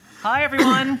Hi,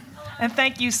 everyone, and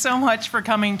thank you so much for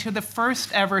coming to the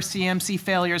first ever CMC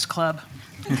Failures Club.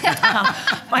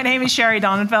 My name is Sherry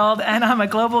Donenfeld, and I'm a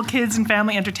global kids and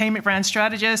family entertainment brand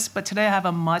strategist, but today I have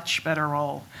a much better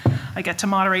role. I get to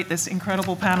moderate this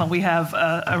incredible panel we have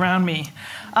around me.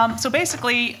 So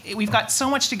basically, we've got so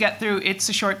much to get through. It's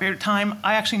a short period of time.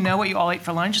 I actually know what you all ate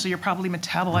for lunch, so you're probably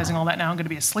metabolizing all that now. I'm going to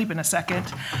be asleep in a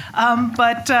second.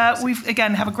 But we,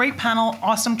 again, have a great panel,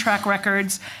 awesome track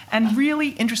records, and really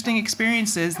interesting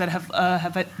experiences that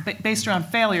have based around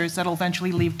failures that will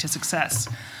eventually lead to success.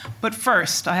 But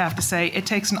first, I have to say, it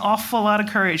takes an awful lot of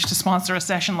courage to sponsor a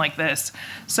session like this.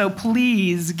 So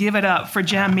please give it up for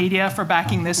Jam Media for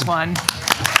backing this one.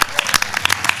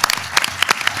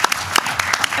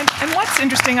 And what's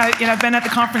interesting, I've been at the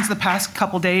conference the past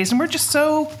couple days, and we're just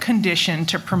so conditioned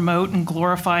to promote and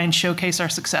glorify and showcase our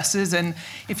successes. And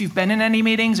if you've been in any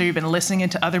meetings or you've been listening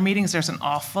into other meetings, there's an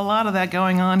awful lot of that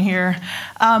going on here.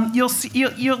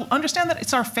 You'll understand that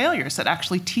it's our failures that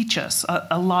actually teach us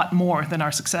a lot more than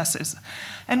our successes.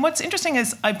 And what's interesting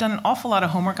is I've done an awful lot of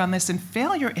homework on this, and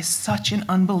failure is such an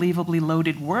unbelievably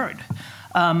loaded word.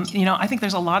 I think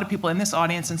there's a lot of people in this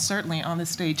audience and certainly on this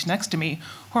stage next to me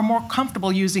who are more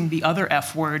comfortable using the other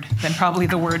F word than probably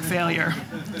the word failure.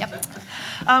 Yep.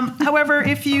 However,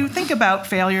 if you think about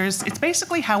failures, it's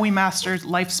basically how we master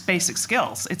life's basic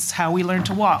skills. It's how we learn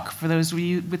to walk. For those of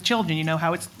you with children, you know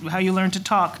how you learn to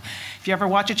talk. If you ever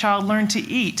watch a child learn to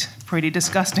eat, pretty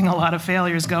disgusting, a lot of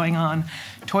failures going on.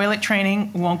 Toilet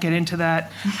training, won't get into that.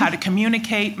 How to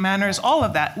communicate, manners, all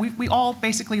of that. We all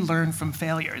basically learn from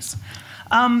failures.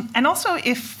 And also,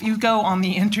 if you go on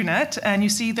the internet and you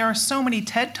see there are so many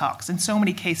TED Talks and so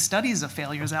many case studies of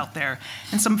failures out there,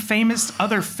 and some famous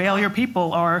other failure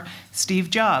people are Steve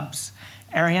Jobs,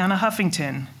 Arianna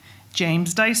Huffington,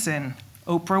 James Dyson,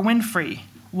 Oprah Winfrey,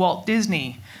 Walt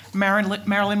Disney,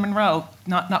 Marilyn Monroe,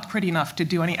 not pretty enough to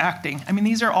do any acting. I mean,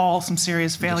 these are all some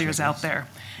serious failures out there.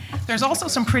 There's also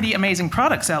some pretty amazing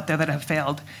products out there that have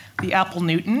failed. The Apple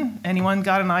Newton, anyone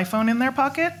got an iPhone in their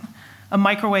pocket? A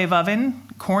microwave oven,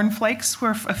 cornflakes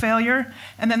were a failure,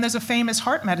 and then there's a famous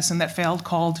heart medicine that failed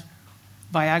called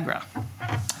Viagra.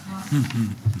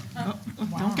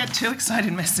 Don't get too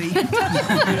excited, Missy.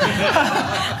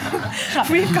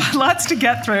 We've got lots to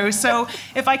get through, so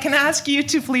if I can ask you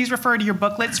to please refer to your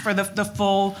booklets for the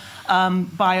full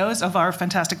bios of our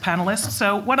fantastic panelists.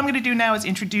 So what I'm going to do now is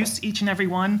introduce each and every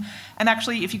one, and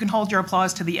actually, if you can hold your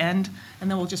applause to the end, and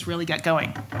then we'll just really get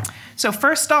going. So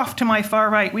first off, to my far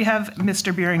right, we have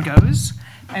Mr. Biren Ghose,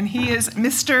 and he is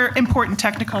Mr. Important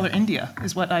Technicolor India,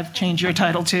 is what I've changed your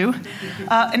title to.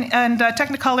 And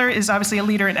Technicolor is obviously a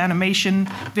leader in animation,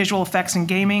 visual effects, and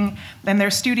gaming, and their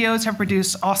studios have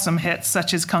produced awesome hits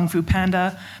such as Kung Fu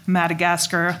Panda,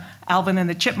 Madagascar, Alvin and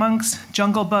the Chipmunks,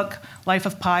 Jungle Book, Life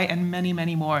of Pi, and many,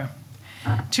 many more.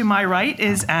 To my right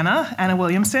is Anna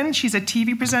Williamson. She's a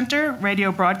TV presenter,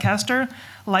 radio broadcaster,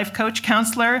 life coach,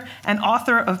 counselor, and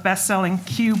author of best-selling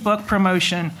Q book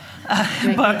promotion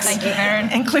books, Thank you,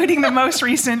 Aaron. including the most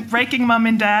recent Breaking Mom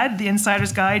and Dad, The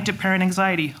Insider's Guide to Parent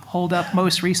Anxiety. Hold up,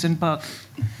 most recent book.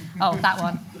 Oh, that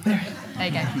one. There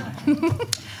you go.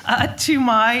 To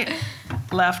my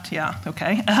left,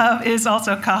 is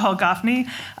also Cahal Gafni.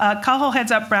 Cahal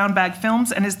heads up Brown Bag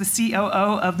Films and is the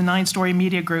COO of the 9-Story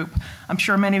Media Group. I'm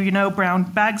sure many of you know Brown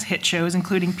Bag's hit shows,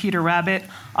 including Peter Rabbit,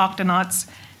 Octonauts,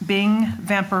 Bing,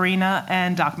 Vampirina,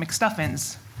 and Doc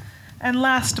McStuffins. And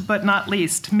last but not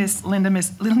least, Miss Linda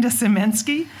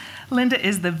Simensky. Linda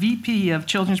is the VP of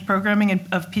Children's Programming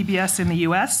of PBS in the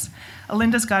US.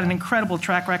 Linda's got an incredible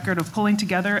track record of pulling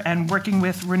together and working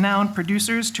with renowned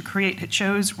producers to create hit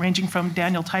shows ranging from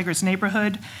Daniel Tiger's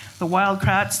Neighborhood, The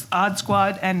Wildcrats, Odd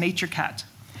Squad, and Nature Cat.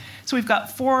 So we've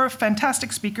got 4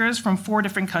 fantastic speakers from 4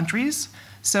 different countries.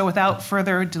 So without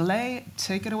further delay,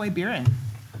 take it away, Biren.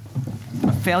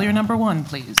 Failure number 1,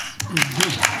 please.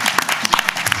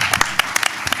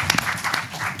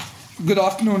 Good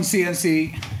afternoon,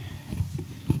 CNC.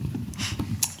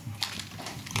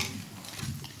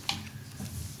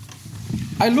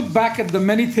 I look back at the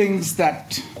many things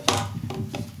that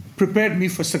prepared me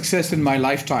for success in my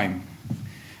lifetime.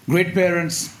 Great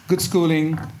parents, good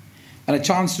schooling, and a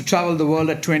chance to travel the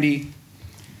world at 20.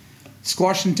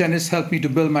 Squash and tennis helped me to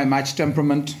build my match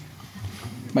temperament.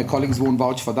 My colleagues won't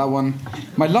vouch for that one.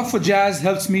 My love for jazz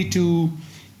helps me to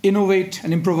innovate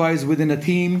and improvise within a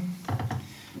theme.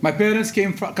 My parents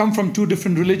come from 2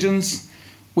 different religions,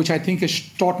 which I think has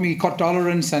taught me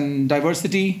tolerance and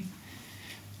diversity.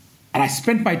 And I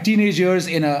spent my teenage years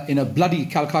in a bloody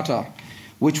Calcutta,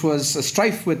 which was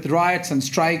strife with riots and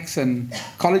strikes, and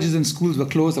colleges and schools were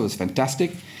closed. That was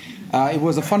fantastic. It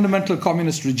was a fundamental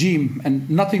communist regime, and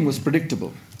nothing was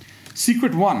predictable.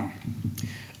 Secret 1.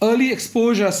 Early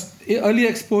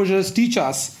exposures teach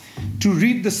us to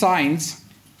read the signs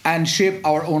and shape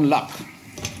our own luck.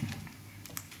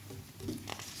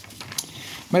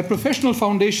 My professional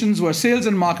foundations were sales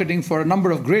and marketing for a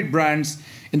number of great brands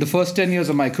in the first 10 years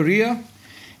of my career.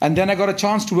 And then I got a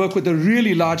chance to work with a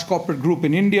really large corporate group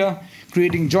in India,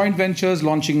 creating joint ventures,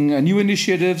 launching new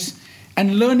initiatives,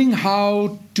 and learning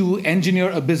how to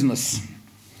engineer a business.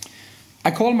 I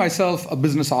call myself a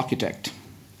business architect.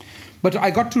 But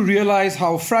I got to realize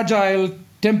how fragile,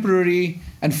 temporary,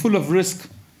 and full of risk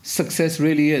success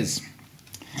really is.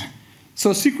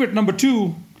 So secret number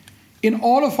 2, in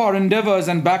all of our endeavors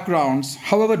and backgrounds,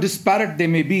 however disparate they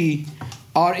may be,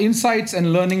 our insights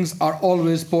and learnings are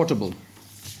always portable.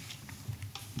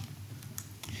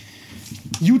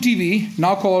 UTV,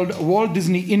 now called Walt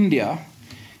Disney India,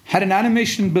 had an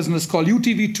animation business called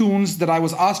UTV Toons that I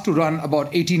was asked to run about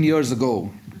 18 years ago.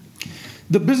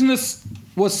 The business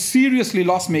was seriously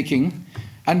loss-making,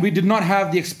 and we did not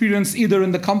have the experience either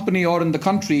in the company or in the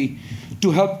country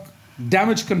to help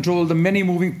damage control the many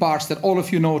moving parts that all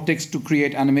of you know takes to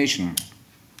create animation.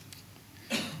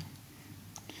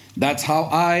 That's how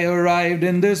I arrived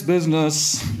in this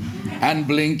business and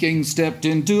blinking stepped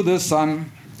into the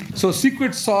sun. So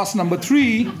secret sauce number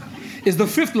 3 is the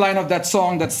 5th line of that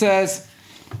song that says,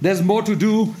 there's more to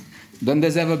do than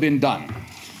there's ever been done.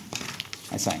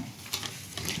 I sang.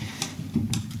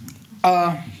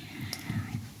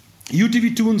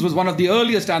 UTV Toons was one of the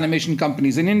earliest animation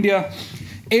companies in India.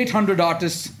 800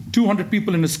 artists, 200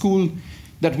 people in a school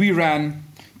that we ran,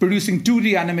 producing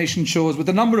 2D animation shows with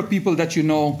a number of people that you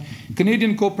know,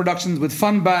 Canadian co-productions with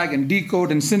Funbag and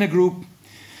Decode and Cinegroup.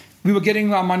 We were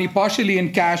getting our money partially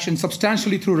in cash and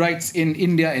substantially through rights in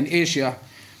India and Asia.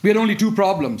 We had only 2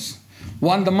 problems.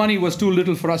 1, the money was too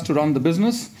little for us to run the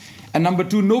business. And number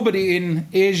 2, nobody in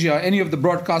Asia, any of the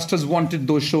broadcasters wanted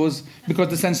those shows because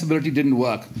the sensibility didn't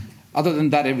work. Other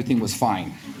than that, everything was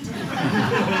fine.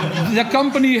 The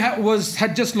company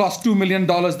had just lost $2 million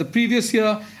the previous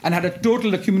year and had a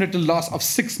total accumulated loss of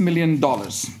 $6 million,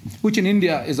 which in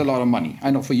India is a lot of money. I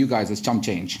know for you guys it's chump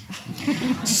change.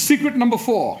 Secret number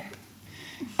 4.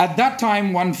 At that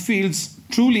time, one feels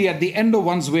truly at the end of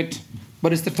one's wit,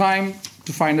 but it's the time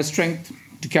to find the strength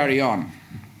to carry on.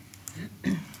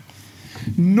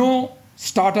 No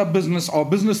startup business or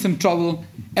business in trouble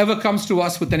ever comes to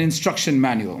us with an instruction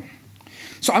manual.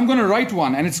 So I'm going to write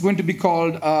one, and it's going to be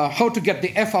called How to Get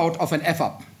the F Out of an F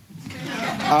Up.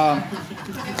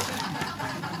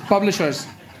 Publishers.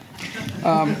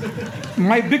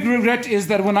 My big regret is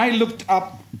that when I looked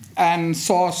up and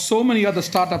saw so many other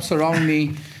startups around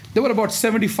me, there were about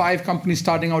 75 companies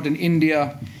starting out in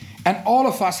India, and all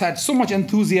of us had so much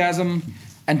enthusiasm,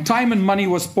 and time and money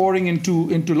was pouring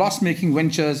into loss-making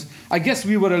ventures. I guess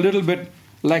we were a little bit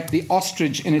like the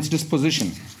ostrich in its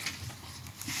disposition.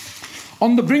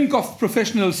 On the brink of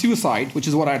professional suicide, which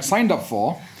is what I had signed up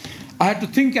for, I had to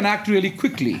think and act really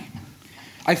quickly.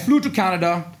 I flew to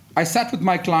Canada, I sat with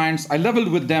my clients, I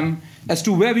leveled with them as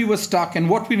to where we were stuck and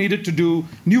what we needed to do,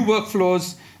 new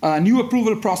workflows, new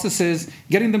approval processes,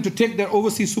 getting them to take their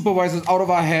overseas supervisors out of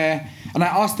our hair, and I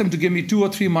asked them to give me 2 or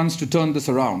 3 months to turn this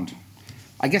around.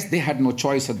 I guess they had no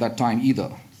choice at that time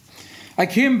either. I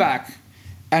came back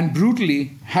and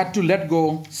brutally had to let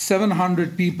go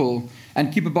 700 people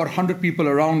and keep about 100 people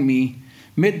around me,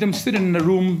 made them sit in a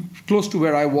room close to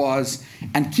where I was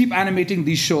and keep animating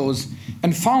these shows,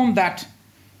 and found that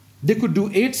they could do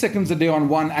 8 seconds a day on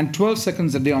one and 12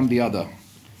 seconds a day on the other.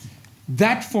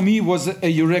 That for me was a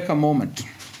eureka moment.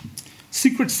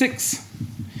 Secret 6.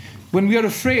 When we are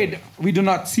afraid, we do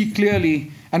not see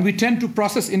clearly, and we tend to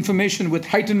process information with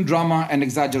heightened drama and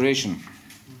exaggeration.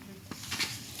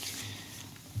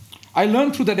 I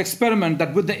learned through that experiment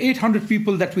that with the 800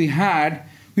 people that we had,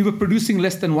 we were producing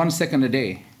less than 1 second a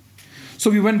day. So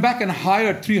we went back and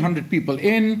hired 300 people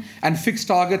in and fixed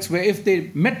targets where if they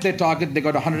met their target, they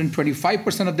got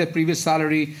 125% of their previous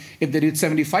salary. If they did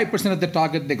 75% of their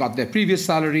target, they got their previous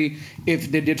salary.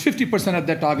 If they did 50% of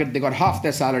their target, they got half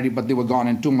their salary, but they were gone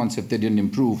in 2 months if they didn't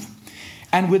improve.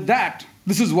 And with that,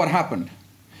 this is what happened.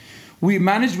 We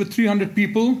managed with 300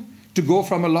 people to go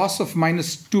from a loss of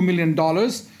minus $2 million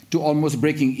to almost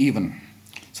breaking even.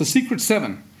 So secret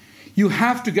 7, you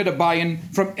have to get a buy-in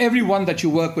from everyone that you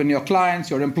work with, your clients,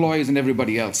 your employees, and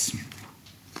everybody else.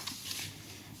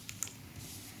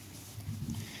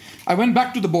 I went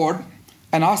back to the board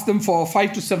and asked them for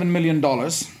 $5 to $7 million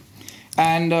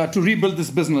and to rebuild this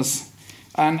business.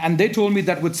 And they told me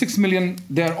that with $6 million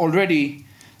there already,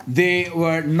 they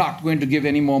were not going to give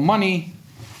any more money.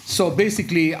 So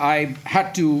basically, I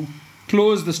had to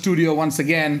close the studio once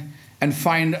again and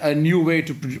find a new way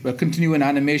to continue in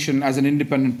animation as an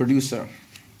independent producer.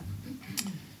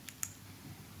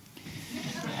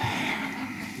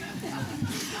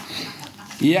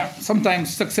 Yeah,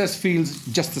 sometimes success feels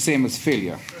just the same as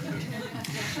failure.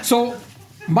 So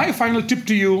my final tip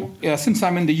to you, since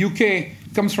I'm in the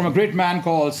UK, comes from a great man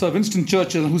called Sir Winston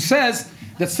Churchill, who says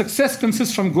that success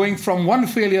consists from going from one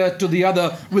failure to the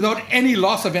other without any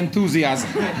loss of enthusiasm.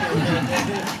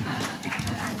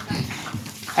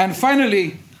 And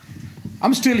finally,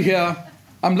 I'm still here.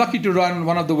 I'm lucky to run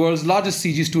one of the world's largest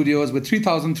CG studios with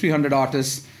 3,300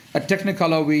 artists. At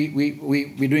Technicolor,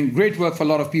 we're doing great work for a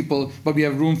lot of people, but we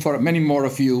have room for many more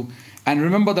of you. And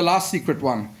remember the last secret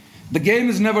one. The game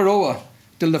is never over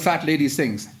till the fat lady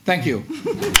sings. Thank you.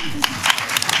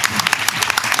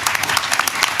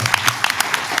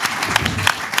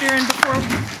 Aaron,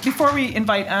 before we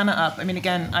invite Anna up, I mean,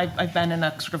 again, I've been in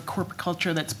a sort of corporate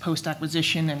culture that's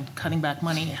post-acquisition and cutting back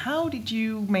money. How did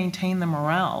you maintain the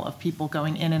morale of people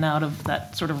going in and out of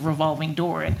that sort of revolving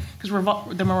door? Because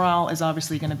the morale is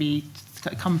obviously going to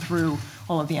come through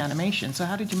all of the animation. So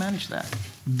how did you manage that?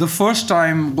 The first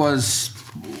time was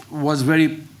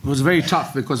very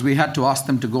tough because we had to ask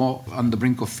them to go on the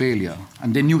brink of failure,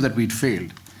 and they knew that we'd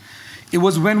failed. It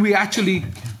was when we actually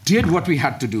did what we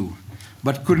had to do,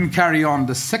 but couldn't carry on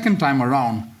the second time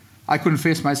around, I couldn't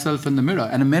face myself in the mirror.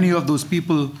 And many of those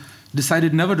people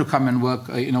decided never to come and work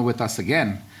with us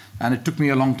again. And it took me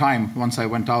a long time once I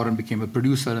went out and became a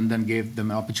producer and then gave them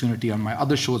an opportunity on my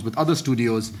other shows with other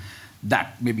studios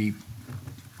that maybe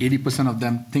 80% of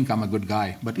them think I'm a good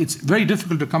guy. But it's very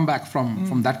difficult to come back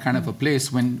from that kind of a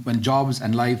place when jobs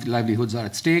and livelihoods are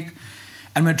at stake.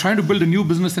 And we're trying to build a new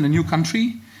business in a new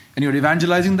country, and you're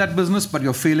evangelizing that business, but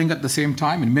you're failing at the same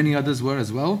time, and many others were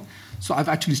as well. So I've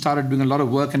actually started doing a lot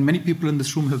of work, and many people in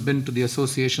this room have been to the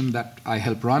association that I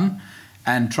help run,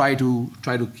 and try to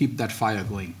keep that fire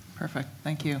going. Perfect,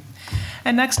 thank you.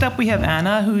 And next up we have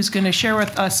Anna, who's going to share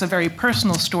with us a very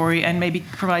personal story and maybe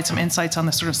provide some insights on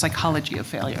the sort of psychology of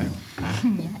failure.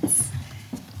 Yes.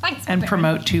 Thanks. And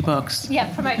promote 2 books.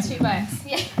 Yeah, promote 2 books.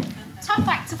 Yeah. Tough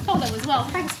act to follow as well.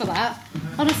 Thanks for that.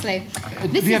 Honestly.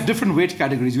 We have different weight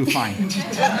categories, you'll find.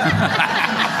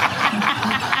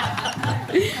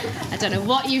 I don't know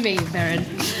what you mean, Viren.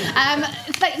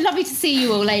 It's lovely to see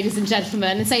you all, ladies and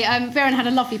gentlemen. And so Viren had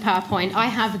a lovely PowerPoint. I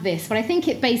have this, but I think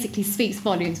it basically speaks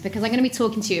volumes because I'm going to be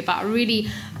talking to you about a really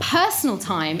personal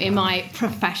time in my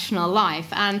professional life.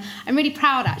 And I'm really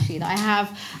proud, actually, that I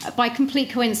have, by complete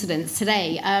coincidence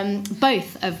today,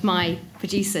 both of my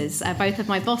producers, both of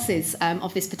my bosses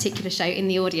of this particular show in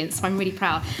the audience. So I'm really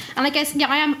proud. And I guess,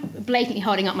 I am blatantly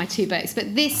holding up my 2 books,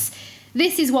 but this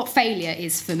is what failure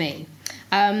is for me.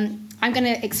 I'm going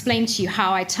to explain to you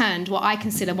how I turned what I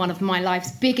consider one of my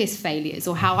life's biggest failures,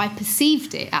 or how I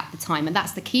perceived it at the time, and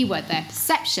that's the key word there,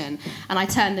 perception, and I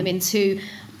turned them into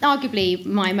arguably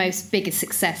my most biggest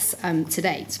success to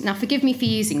date. Now, forgive me for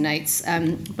using notes,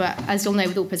 but as you'll know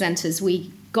with all presenters,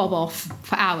 we gob off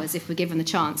for hours if we're given the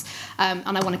chance,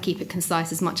 and I want to keep it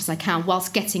concise as much as I can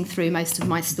whilst getting through most of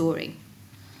my story.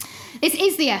 This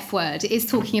is the F word. It is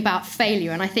talking about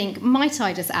failure, and I think, might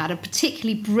I just add, a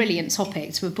particularly brilliant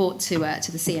topic to have brought to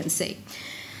the CMC.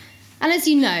 And as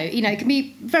you know, it can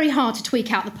be very hard to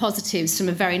tweak out the positives from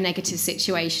a very negative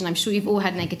situation. I'm sure you've all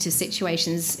had negative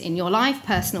situations in your life,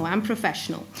 personal and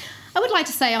professional. I would like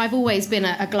to say I've always been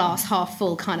a glass half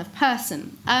full kind of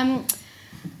person.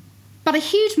 But a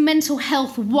huge mental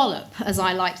health wallop, as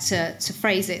I like to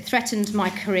phrase it, threatened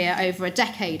my career over a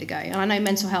decade ago. And I know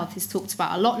mental health is talked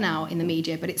about a lot now in the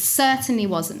media, but it certainly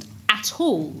wasn't at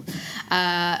all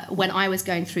when I was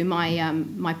going through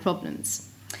my problems.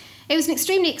 It was an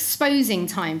extremely exposing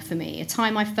time for me, a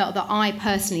time I felt that I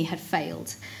personally had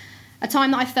failed, a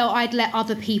time that I felt I'd let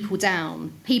other people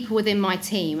down, people within my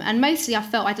team, and mostly I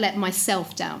felt I'd let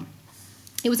myself down.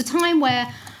 It was a time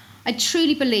where I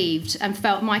truly believed and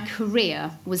felt my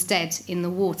career was dead in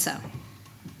the water.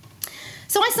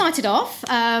 So I started off,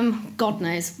 God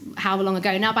knows how long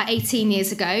ago now, about 18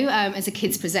 years ago, as a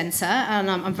kids presenter,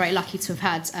 and I'm very lucky to have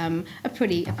had a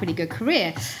pretty good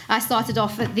career. I started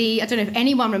off at I don't know if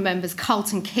anyone remembers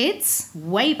Carlton Kids,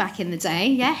 way back in the day,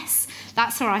 yes.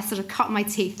 That's where I sort of cut my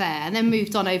teeth there, and then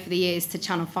moved on over the years to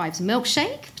Channel 5's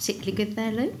Milkshake, particularly good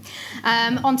there, Lou.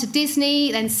 On to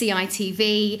Disney, then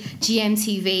CITV,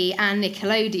 GMTV, and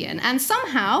Nickelodeon. And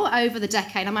somehow, over the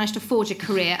decade, I managed to forge a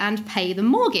career and pay the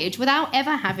mortgage without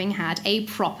ever having had a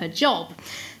proper job.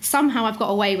 Somehow I've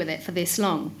got away with it for this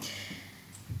long.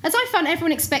 As I found,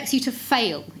 everyone expects you to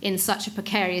fail in such a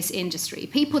precarious industry.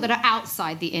 People that are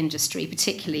outside the industry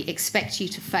particularly expect you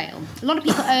to fail. A lot of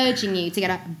people urging you to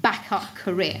get a backup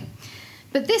career.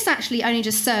 But this actually only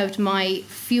just served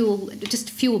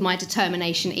fueled my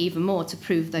determination even more to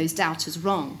prove those doubters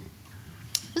wrong.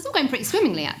 It was all going pretty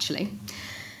swimmingly, actually,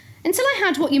 until I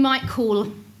had what you might call,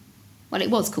 well, it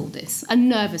was called this, a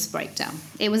nervous breakdown.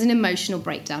 It was an emotional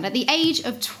breakdown at the age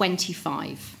of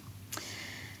 25.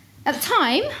 At the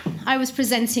time, I was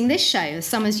presenting this show.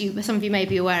 Some of you may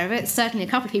be aware of it. Certainly a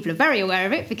couple of people are very aware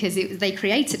of it because they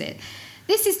created it.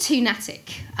 This is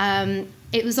Toonatic.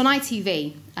 It was on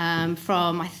ITV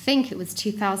from, I think it was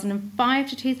 2005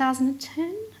 to 2010.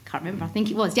 I can't remember. I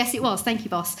think it was. Yes, it was. Thank you,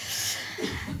 boss.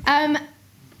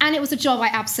 And it was a job I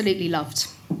absolutely loved.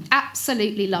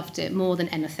 Absolutely loved it more than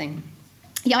anything.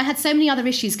 Yeah, I had so many other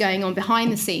issues going on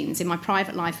behind the scenes in my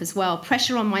private life as well.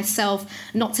 Pressure on myself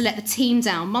not to let the team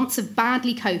down. Months of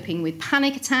badly coping with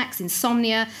panic attacks,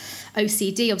 insomnia,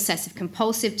 OCD, obsessive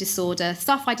compulsive disorder,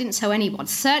 stuff I didn't tell anyone,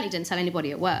 certainly didn't tell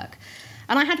anybody at work.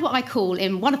 And I had what I call,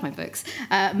 in one of my books,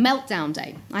 meltdown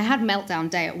day. I had meltdown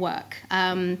day at work.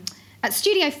 At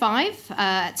Studio 5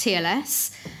 at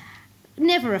TLS,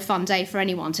 never a fun day for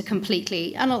anyone to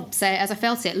completely, and I'll say it as I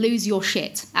felt it, lose your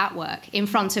shit at work in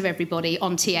front of everybody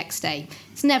on TX day.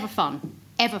 It's never fun,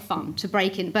 ever fun to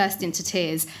burst into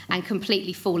tears and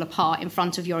completely fall apart in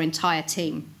front of your entire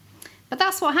team. But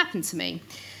that's what happened to me.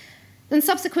 And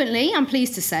subsequently, I'm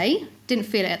pleased to say, didn't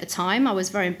feel it at the time. I was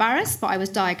very embarrassed, but I was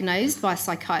diagnosed by a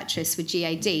psychiatrist with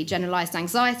GAD, generalised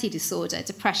anxiety disorder,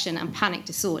 depression and panic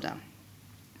disorder.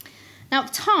 Now, at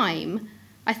the time,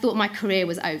 I thought my career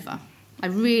was over. I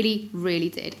really, really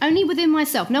did. Only within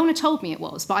myself. No one had told me it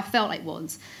was, but I felt like it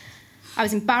was. I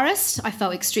was embarrassed. I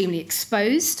felt extremely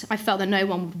exposed. I felt that no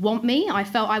one would want me. I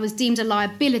felt I was deemed a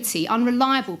liability,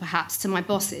 unreliable perhaps to my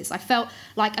bosses. I felt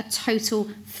like a total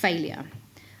failure.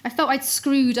 I felt I'd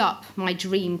screwed up my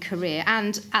dream career,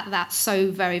 and at that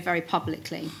so very, very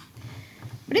publicly.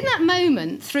 But in that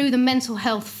moment, through the mental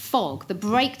health fog, the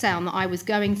breakdown that I was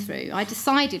going through, I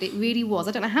decided it really was,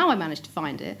 I don't know how I managed to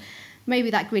find it, maybe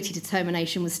that gritty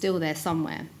determination was still there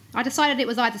somewhere. I decided it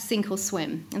was either sink or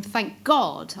swim, and thank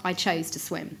God I chose to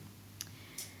swim.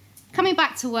 Coming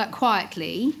back to work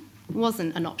quietly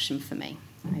wasn't an option for me.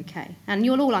 Okay, and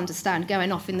you'll all understand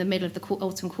going off in the middle of the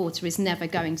autumn quarter is never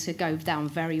going to go down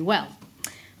very well.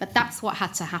 But that's what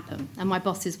had to happen, and my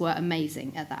bosses were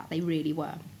amazing at that. They really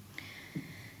were.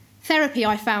 Therapy,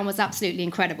 I found, was absolutely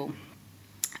incredible.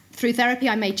 Through therapy,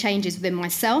 I made changes within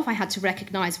myself. I had to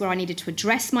recognise where I needed to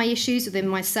address my issues within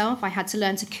myself. I had to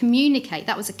learn to communicate.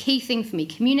 That was a key thing for me.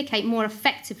 Communicate more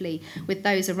effectively with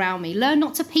those around me. Learn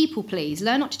not to people please.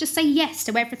 Learn not to just say yes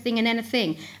to everything and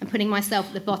anything and putting myself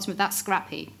at the bottom of that scrap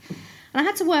heap. And I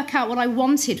had to work out what I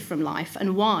wanted from life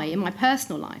and why in my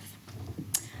personal life.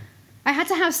 I had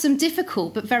to have some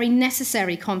difficult but very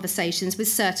necessary conversations with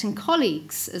certain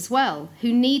colleagues as well,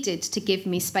 who needed to give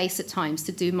me space at times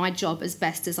to do my job as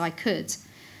best as I could.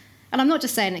 And I'm not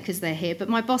just saying it because they're here, but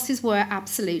my bosses were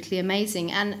absolutely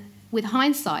amazing. And with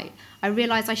hindsight, I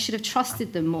realised I should have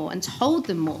trusted them more and told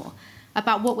them more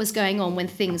about what was going on when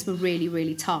things were really,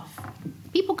 really tough.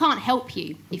 People can't help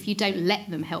you if you don't let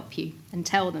them help you and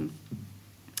tell them.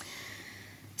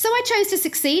 So I chose to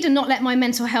succeed and not let my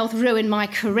mental health ruin my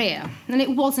career. And it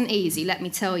wasn't easy, let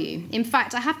me tell you. In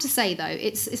fact, I have to say, though,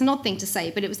 it's an odd thing to say,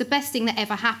 but it was the best thing that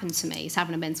ever happened to me, is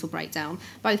having a mental breakdown,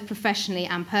 both professionally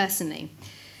and personally.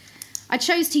 I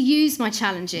chose to use my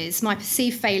challenges, my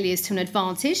perceived failures to an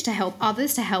advantage, to help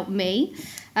others, to help me.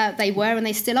 They were and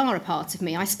they still are a part of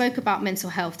me. I spoke about mental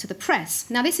health to the press.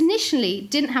 Now, this initially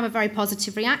didn't have a very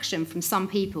positive reaction from some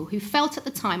people who felt at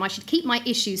the time I should keep my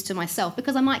issues to myself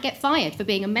because I might get fired for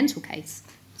being a mental case.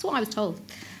 That's what I was told.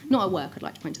 Not at work, I'd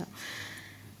like to point out.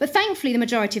 But thankfully, the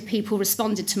majority of people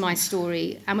responded to my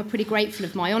story and were pretty grateful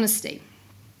of my honesty.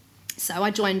 So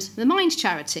I joined the Mind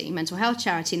charity, mental health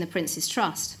charity, in the Prince's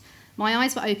Trust. My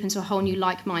eyes were open to a whole new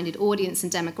like-minded audience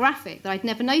and demographic that I'd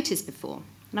never noticed before.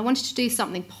 And I wanted to do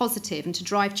something positive and to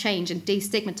drive change and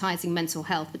destigmatising mental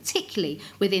health, particularly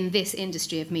within this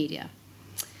industry of media.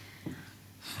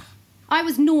 I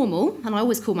was normal, and I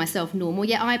always call myself normal,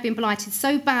 yet I had been blighted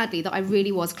so badly that I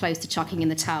really was close to chucking in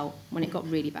the towel when it got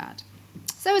really bad.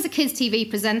 So as a kids' TV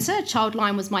presenter,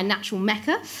 Childline was my natural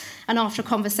mecca, and after a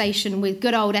conversation with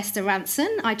good old Esther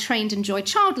Ranson, I trained and joined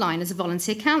Childline as a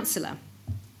volunteer counsellor.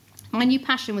 My new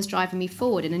passion was driving me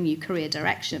forward in a new career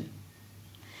direction.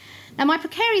 Now, my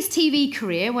precarious TV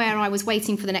career, where I was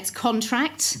waiting for the next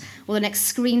contract or the next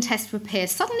screen test to appear,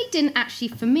 suddenly didn't actually,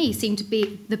 for me, seem to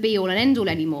be the be-all and end-all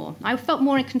anymore. I felt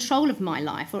more in control of my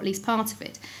life, or at least part of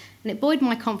it, and it buoyed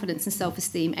my confidence and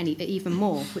self-esteem even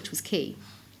more, which was key.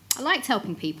 I liked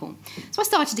helping people, so I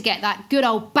started to get that good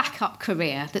old backup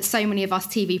career that so many of us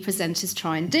TV presenters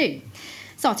try and do.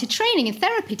 Started training in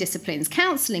therapy disciplines,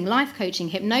 counselling, life coaching,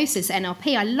 hypnosis,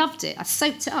 NLP. I loved it. I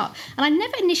soaked it up. And I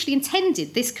never initially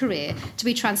intended this career to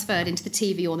be transferred into the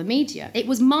TV or the media. It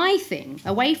was my thing,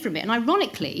 away from it. And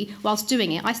ironically, whilst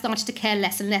doing it, I started to care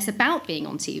less and less about being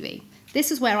on TV.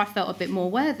 This is where I felt a bit more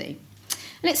worthy.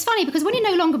 And it's funny because when you're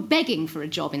no longer begging for a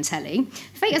job in telly,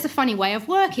 fate has a funny way of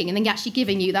working and then actually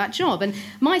giving you that job. And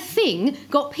my thing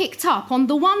got picked up on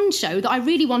the one show that I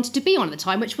really wanted to be on at the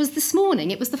time, which was This Morning.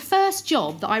 It was the first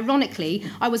job that, ironically,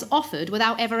 I was offered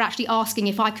without ever actually asking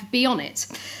if I could be on it.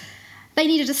 They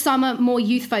needed a summer, more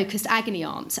youth-focused agony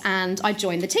aunt, and I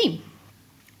joined the team,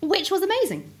 which was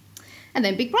amazing. And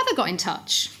then Big Brother got in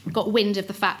touch, got wind of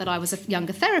the fact that I was a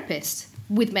younger therapist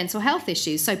with mental health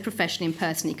issues, so professionally and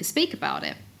personally could speak about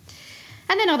it.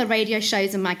 And then other radio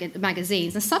shows and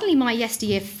magazines, and suddenly my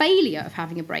yesteryear failure of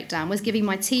having a breakdown was giving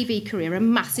my TV career a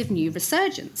massive new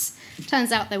resurgence.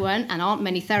 Turns out there weren't and aren't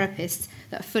many therapists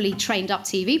that are fully trained up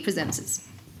TV presenters.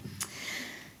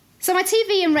 So my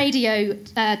TV and radio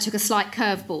took a slight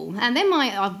curveball. And then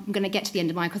I'm going to get to the end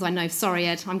of mine because I know, sorry,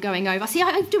 Ed, I'm going over. See,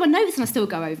 I do my notes and I still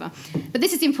go over. But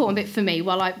this is the important bit for me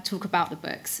while I talk about the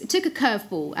books. It took a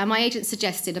curveball, and my agent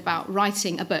suggested about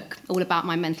writing a book all about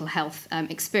my mental health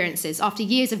experiences. After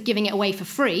years of giving it away for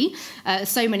free,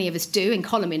 so many of us do in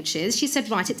column inches, she said,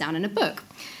 write it down in a book.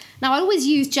 Now, I always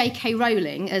use J.K.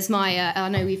 Rowling as my, I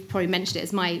know we've probably mentioned it,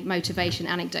 as my motivation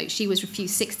anecdote. She was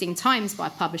refused 16 times by a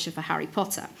publisher for Harry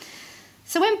Potter.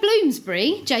 So when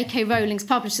Bloomsbury, J.K. Rowling's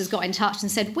publishers, got in touch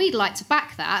and said, we'd like to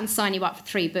back that and sign you up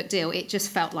for a 3-book deal, it just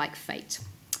felt like fate.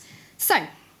 So,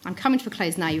 I'm coming to a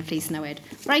close now, you're pleased to know, Ed.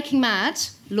 Breaking Mad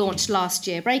launched last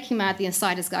year. Breaking Mad, The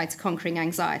Insider's Guide to Conquering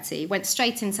Anxiety. Went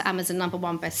straight into Amazon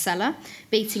 #1 bestseller,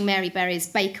 beating Mary Berry's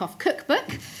Bake Off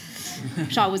cookbook,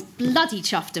 which I was bloody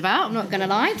chuffed about, I'm not going to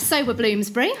lie. So were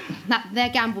Bloomsbury. Their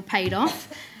gamble paid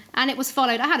off. And it was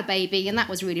followed, I had a baby, and that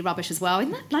was really rubbish as well.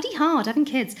 Isn't that bloody hard, having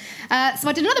kids? So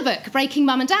I did another book, Breaking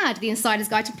Mum and Dad, The Insider's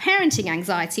Guide to Parenting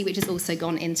Anxiety, which has also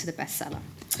gone into the bestseller.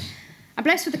 I'm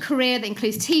blessed with a career that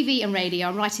includes TV and radio.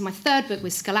 I'm writing my 3rd book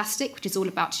with Scholastic, which is all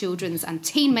about children's and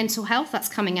teen mental health. That's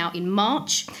coming out in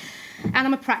March. And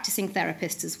I'm a practicing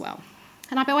therapist as well.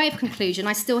 And by way of conclusion,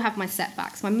 I still have my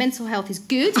setbacks. My mental health is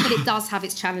good, but it does have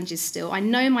its challenges still. I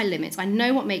know my limits. I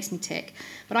know what makes me tick.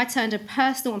 But I turned a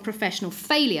personal and professional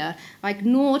failure. I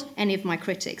ignored any of my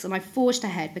critics, and I forged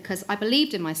ahead because I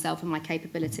believed in myself and my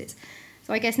capabilities.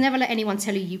 So I guess never let anyone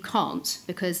tell you you can't,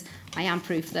 because I am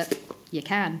proof that you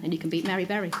can, and you can beat Mary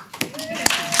Berry.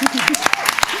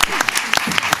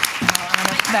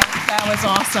 That was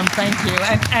awesome, thank you.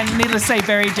 And needless to say,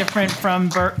 very different from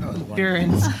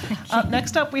Biren's.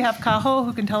 Next up, we have Kaho,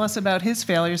 who can tell us about his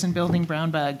failures in building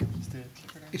Brown Bag.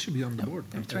 It should be on the board.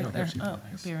 It's right there. Oh,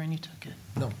 Biren, you took it.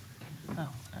 No. Oh,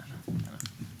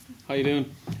 How you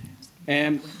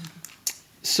doing?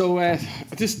 So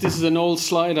this is an old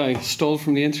slide I stole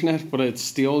from the internet, but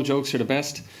it's the old jokes are the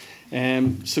best.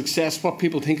 Success, what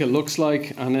people think it looks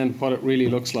like, and then what it really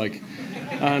looks like.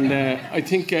 And I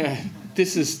think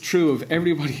this is true of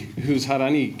everybody who's had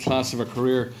any class of a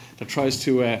career that tries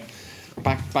to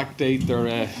backdate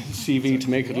their CV to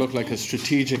make it look like a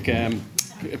strategic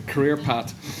career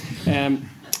path.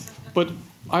 But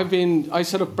I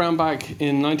set up Brown Bag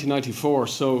in 1994,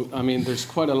 so I mean there's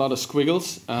quite a lot of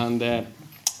squiggles, and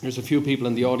there's a few people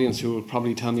in the audience who will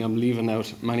probably tell me I'm leaving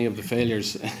out many of the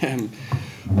failures.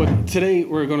 But today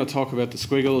we're going to talk about the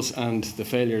squiggles and the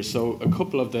failures. So a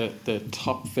couple of the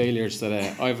top failures that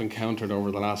I've encountered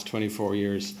over the last 24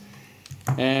 years.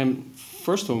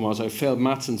 First one was I failed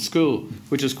maths in school,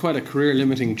 which is quite a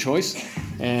career-limiting choice.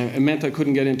 It meant I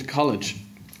couldn't get into college.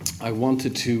 I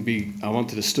wanted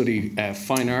to study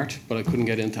fine art, but I couldn't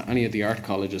get into any of the art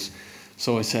colleges.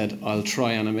 So I said, I'll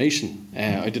try animation.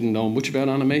 I didn't know much about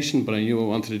animation, but I knew I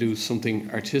wanted to do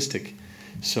something artistic.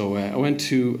 So I went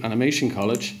to animation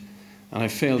college, and I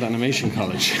failed animation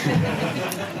college.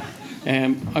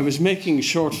 I was making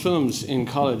short films in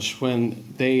college when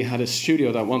they had a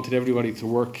studio that wanted everybody to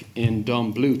work in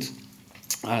Dom Bluth.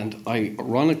 And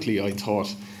ironically, I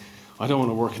thought, I don't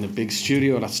want to work in a big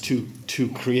studio. That's too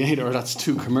creative, or that's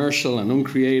too commercial and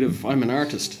uncreative. I'm an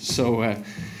artist. So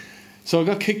I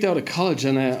got kicked out of college,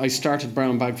 and I started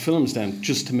Brown Bag Films then,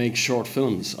 just to make short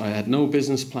films. I had no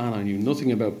business plan. I knew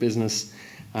nothing about business,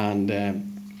 and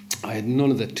I had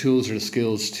none of the tools or the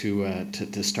skills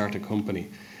to start a company.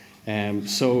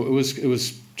 So it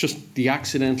was just the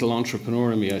accidental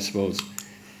entrepreneur in me, I suppose.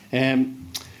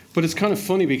 But it's kind of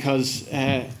funny because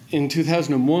in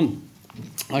 2001,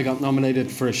 I got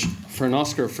nominated for an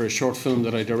Oscar for a short film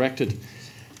that I directed.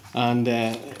 And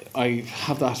I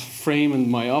have that frame in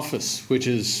my office, which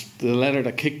is the letter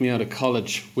that kicked me out of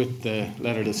college with the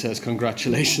letter that says,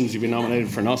 "Congratulations, you've been nominated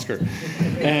for an Oscar."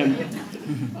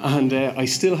 And I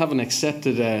still haven't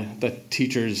accepted that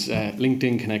teacher's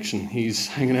LinkedIn connection. He's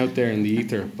hanging out there in the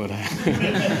ether, but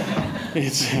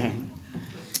it's...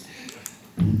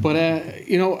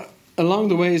 along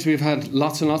the ways we've had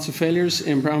lots and lots of failures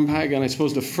in Brown Bag, and I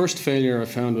suppose the first failure I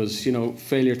found was,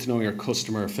 failure to know your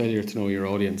customer, failure to know your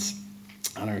audience.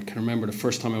 And I can remember the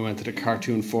first time I went to the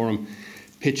Cartoon Forum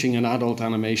pitching an adult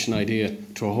animation idea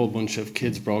to a whole bunch of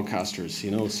kids broadcasters,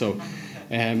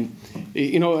 and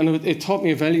it taught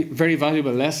me a very, very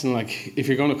valuable lesson. Like, if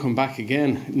you're going to come back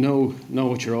again, know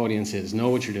what your audience is, know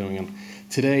what you're doing. And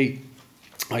today,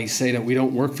 I say that we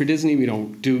don't work for Disney, we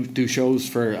don't do shows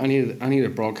for any of the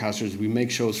broadcasters, we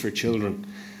make shows for children.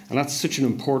 And that's such an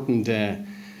important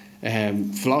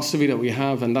philosophy that we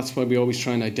have, and that's why we always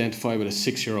try and identify with a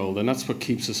 6-year-old, and that's what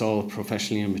keeps us all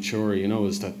professionally immature,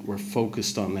 is that we're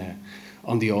focused on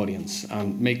the audience,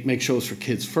 and make shows for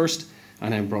kids first,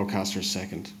 and then broadcasters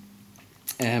second.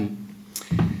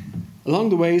 Along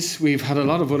the ways, we've had a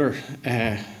lot of other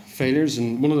failures,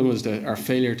 and one of them was our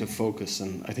failure to focus.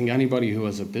 And I think anybody who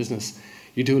has a business,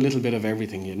 you do a little bit of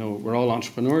everything. We're all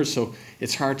entrepreneurs, so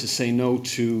it's hard to say no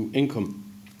to income.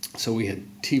 So we had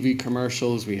TV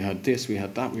commercials, we had this, we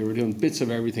had that, we were doing bits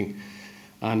of everything.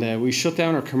 And we shut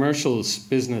down our commercials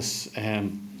business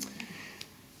kind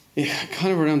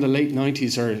of around the late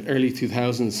 90s or early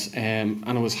 2000s, and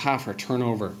it was half our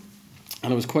turnover.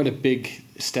 And it was quite a big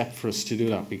step for us to do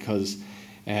that, because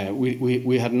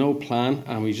we had no plan,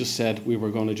 and we just said we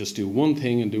were going to just do one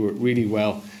thing and do it really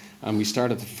well. And we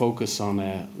started to focus on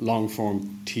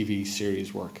long-form TV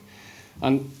series work.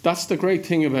 And that's the great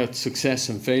thing about success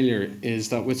and failure, is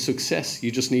that with success, you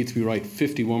just need to be right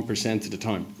 51% of the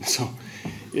time. So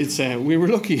it's we were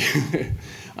lucky.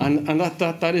 and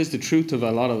that is the truth of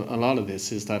a lot of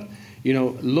this, is that,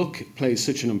 luck plays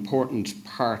such an important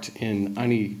part in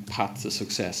any path to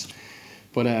success.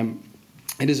 But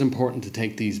it is important to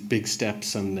take these big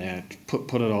steps and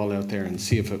put it all out there and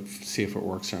see if it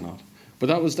works or not. But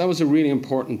that was a really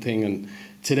important thing. And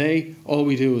today, all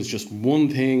we do is just one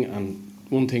thing and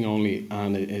one thing only,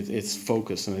 and it's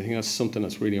focus. And I think that's something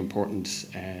that's really important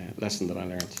lesson that I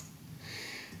learned.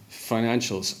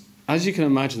 Financials. As you can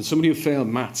imagine, somebody who failed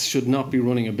maths should not be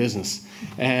running a business.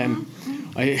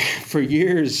 For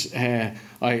years,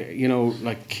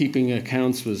 keeping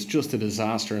accounts was just a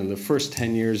disaster, and the first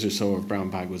 10 years or so of Brown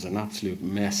Bag was an absolute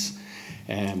mess.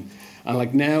 And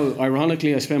now,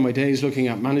 ironically, I spend my days looking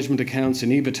at management accounts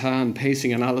and EBITDA and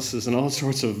pacing analysis and all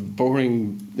sorts of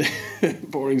boring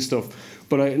stuff.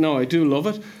 But I do love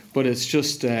it. But it's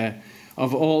just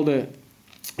of all the,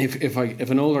 if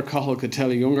an older Cathal could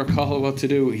tell a younger Cathal what to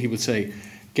do, he would say,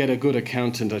 get a good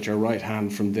accountant at your right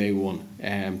hand from day one.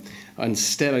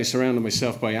 Instead, I surrounded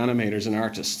myself by animators and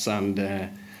artists, and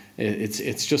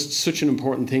it's just such an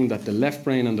important thing that the left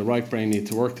brain and the right brain need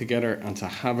to work together, and to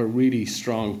have a really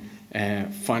strong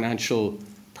financial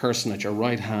person at your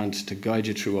right hand to guide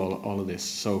you through all of this.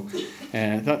 So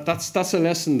that's a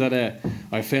lesson that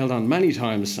I failed on many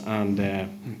times, and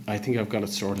I think I've got it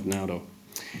sorted now, though.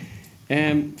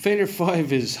 Failure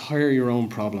 5 is hire your own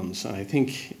problems. And I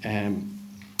think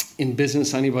in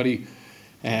business, anybody,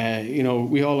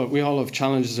 we all have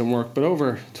challenges in work, but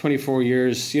over 24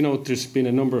 years, there's been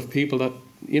a number of people that,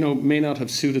 may not have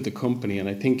suited the company. And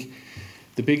I think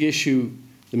the big issue,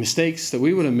 the mistakes that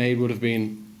we would have made would have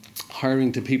been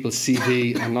hiring to people's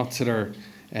CV and not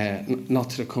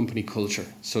to the company culture.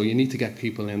 So you need to get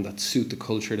people in that suit the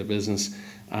culture of the business,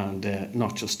 and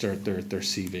not just their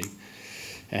CV.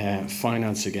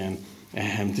 Finance again.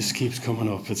 This keeps coming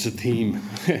up. It's a theme.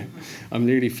 I'm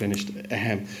nearly finished.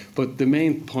 But the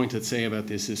main point I'd say about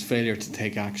this is failure to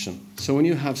take action. So when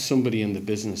you have somebody in the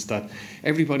business, that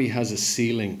everybody has a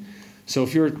ceiling. So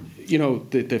if you're, the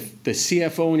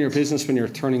CFO in your business when you're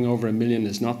turning over $1 million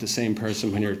is not the same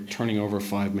person when you're turning over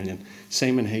 $5 million.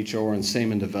 Same in HR and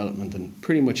same in development and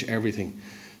pretty much everything.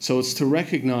 So it's to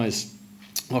recognize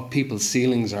what people's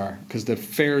ceilings are, because the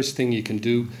fairest thing you can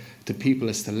do to people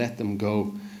is to let them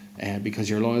go, because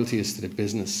your loyalty is to the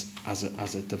business as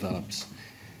it develops.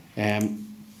 And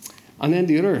then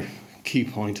the other key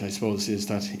point, I suppose, is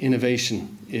that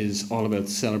innovation is all about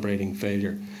celebrating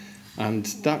failure. And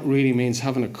that really means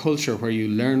having a culture where you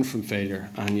learn from failure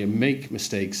and you make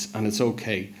mistakes, and it's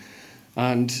okay.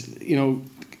 And,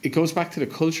 it goes back to the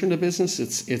culture in the business.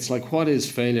 It's like, what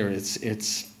is failure? It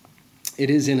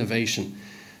is innovation.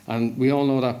 And we all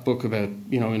know that book about,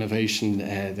 innovation,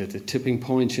 the tipping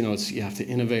point, it's you have to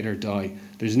innovate or die.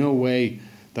 There's no way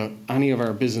that any of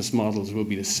our business models will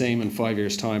be the same in 5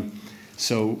 years' time.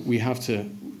 So we have to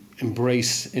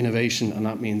embrace innovation, and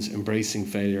that means embracing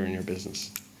failure in your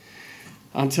business.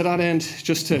 And to that end,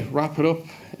 just to wrap it up,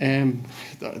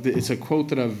 it's a quote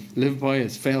that I've lived by.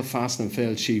 It's fail fast and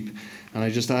fail cheap. And I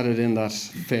just added in that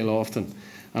fail often.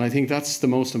 And I think that's the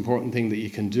most important thing that you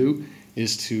can do,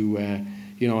 is to,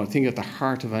 I think at the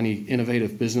heart of any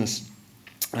innovative business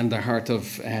and the heart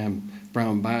of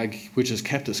Brown Bag, which has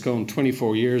kept us going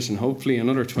 24 years and hopefully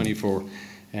another 24.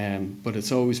 But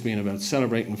it's always been about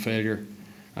celebrating failure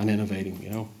and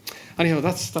innovating, Anyhow,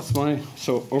 that's mine.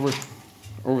 So over to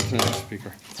the next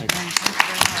speaker. Thank you.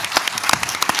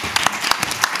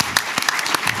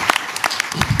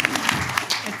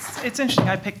 It's interesting.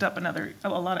 I picked up a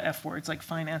lot of F words like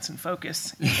finance and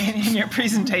focus in your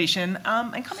presentation.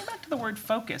 And coming back to the word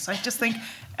focus, I just think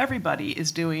everybody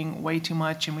is doing way too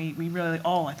much, and we really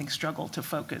all, I think, struggle to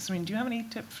focus. I mean, do you have any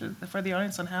tips for the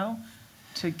audience on how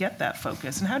to get that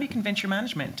focus? And how do you convince your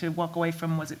management to walk away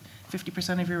from, was it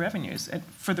 50% of your revenues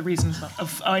for the reasons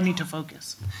of I need to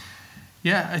focus?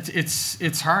 Yeah,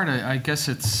 it's hard. I guess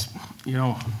it's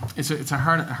a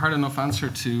hard enough answer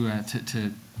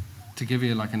to give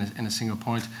you like in a single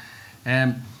point.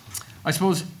 I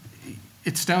suppose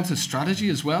it's down to strategy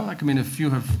as well. Like, I mean, if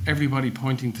you have everybody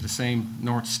pointing to the same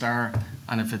North Star,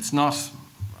 and if it's not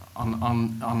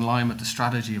on line with the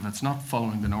strategy, if it's not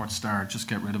following the North Star, just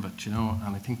get rid of it,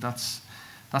 And I think that's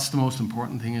the most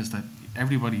important thing, is that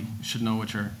everybody should know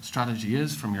what your strategy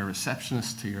is, from your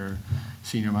receptionist to your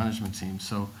senior management team.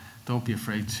 So don't be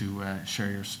afraid to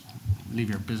leave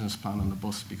your business plan on the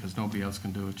bus, because nobody else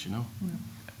can do it,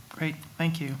 Great,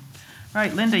 thank you. All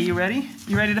right, Linda, you ready?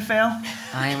 You ready to fail?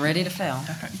 I am ready to fail.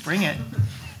 All right, bring it.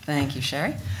 Thank you,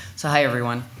 Sherry. So hi,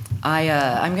 everyone.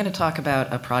 I'm going to talk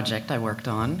about a project I worked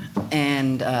on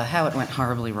and how it went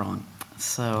horribly wrong.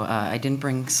 So I didn't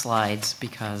bring slides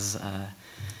because,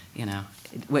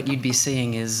 what you'd be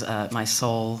seeing is my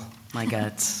soul, my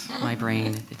guts, my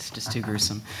brain. It's just too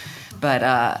gruesome.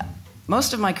 But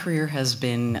most of my career has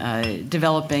been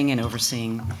developing and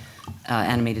overseeing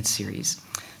animated series.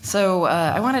 So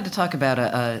I wanted to talk about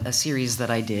a series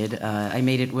that I did. I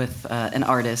made it with an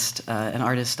artist I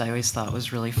always thought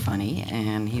was really funny,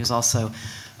 and he was also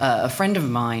a friend of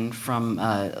mine from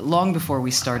long before we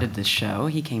started this show.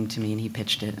 He came to me and he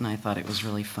pitched it, and I thought it was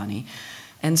really funny.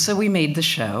 And so we made the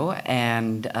show,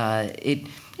 and it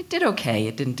did okay.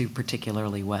 It didn't do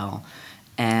particularly well.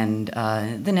 And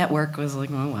the network was like,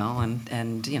 oh, well,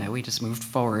 and we just moved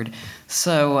forward.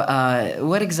 So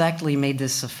what exactly made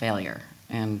this a failure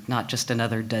and not just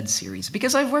another dud series?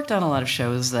 Because I've worked on a lot of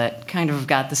shows that kind of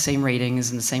got the same ratings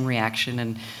and the same reaction,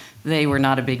 and they were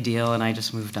not a big deal, and I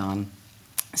just moved on.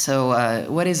 So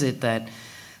what is it that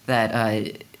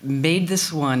made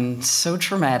this one so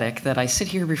traumatic that I sit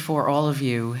here before all of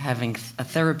you having a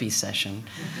therapy session,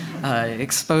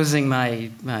 exposing my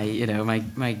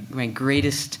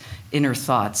greatest inner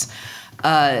thoughts?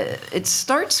 It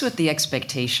starts with the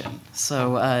expectation.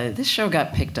 So this show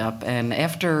got picked up, and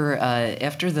after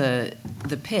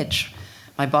the pitch,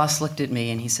 my boss looked at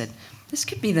me and he said, "This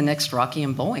could be the next Rocky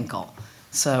and Bullwinkle."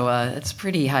 So it's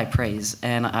pretty high praise,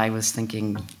 and I was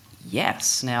thinking,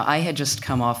 yes. Now, I had just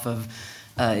come off of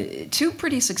 2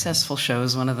 pretty successful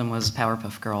shows. One of them was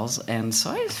Powerpuff Girls, and so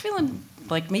I was feeling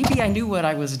like maybe I knew what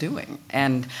I was doing.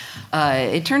 And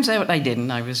it turns out I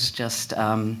didn't. I was just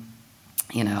I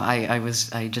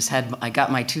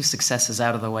got my 2 successes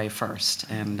out of the way first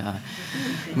and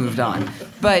moved on.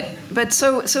 But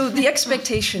so the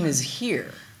expectation is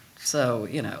here. So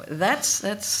that's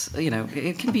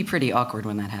it can be pretty awkward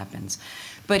when that happens.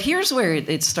 But here's where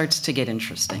it starts to get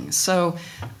interesting. So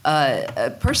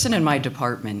a person in my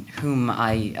department whom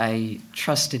I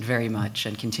trusted very much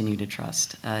and continue to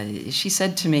trust, she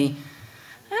said to me,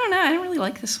 "I don't know, I don't really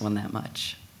like this one that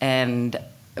much." And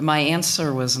my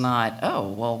answer was not, "Oh,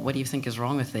 well, what do you think is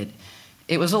wrong with it?"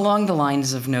 It was along the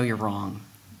lines of, "No, you're wrong."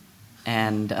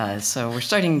 And so we're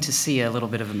starting to see a little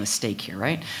bit of a mistake here,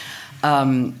 right?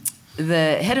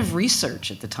 The head of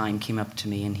research at the time came up to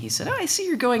me and he said, "Oh, I see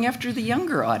you're going after the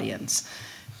younger audience."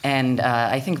 And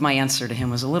I think my answer to him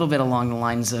was a little bit along the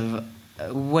lines of,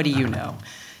 "What do you know?"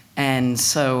 And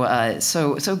so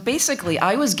basically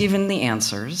I was given the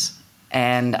answers,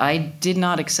 and I did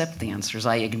not accept the answers.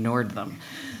 I ignored them.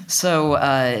 So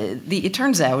it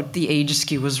turns out the age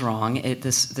skew was wrong.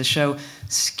 The show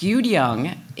skewed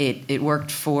young. It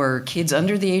worked for kids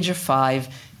under the age of 5,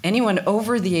 anyone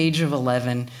over the age of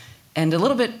 11, and a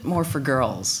little bit more for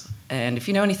girls. And if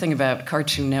you know anything about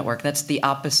Cartoon Network, that's the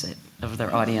opposite of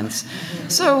their audience.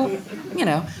 So,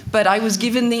 but I was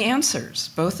given the answers.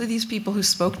 Both of these people who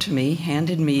spoke to me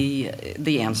handed me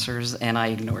the answers, and I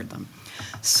ignored them.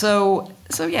 So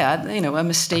yeah, a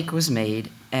mistake was made,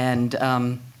 and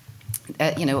in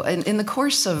the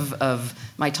course of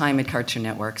my time at Cartoon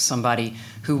Network, somebody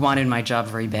who wanted my job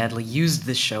very badly used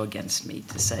this show against me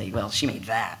to say, well, she made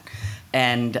that,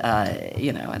 and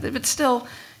but still.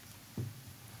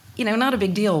 Not a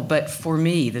big deal, but for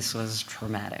me, this was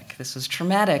traumatic. This was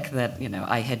traumatic that,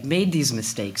 I had made these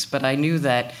mistakes, but I knew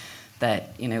that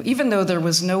even though there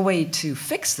was no way to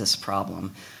fix this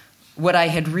problem, what I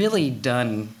had really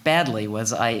done badly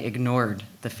was I ignored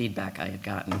the feedback I had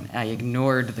gotten. I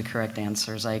ignored the correct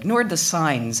answers. I ignored the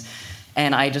signs,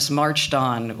 and I just marched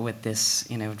on with this,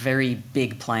 very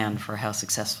big plan for how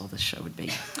successful this show would be.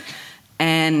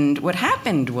 And what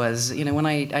happened was, when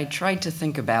I tried to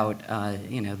think about,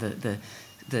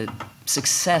 the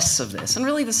success of this, and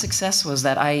really the success was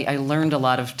that I learned a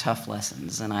lot of tough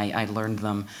lessons, and I learned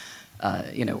them,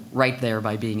 right there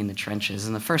by being in the trenches.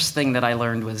 And the first thing that I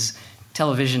learned was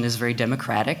television is very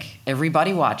democratic.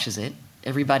 Everybody watches it.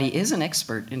 Everybody is an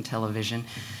expert in television.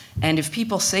 And if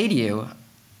people say to you,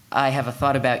 I have a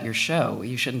thought about your show,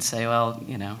 you shouldn't say, well,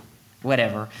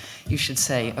 whatever. You should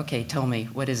say, okay, tell me,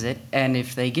 what is it? And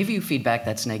if they give you feedback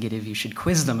that's negative, you should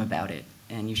quiz them about it.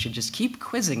 And you should just keep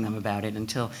quizzing them about it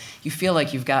until you feel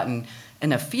like you've gotten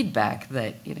enough feedback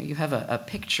that you have a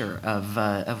picture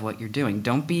of what you're doing.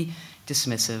 Don't be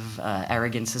dismissive.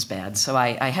 Arrogance is bad. So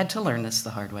I had to learn this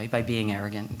the hard way by being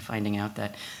arrogant and finding out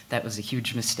that that was a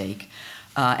huge mistake.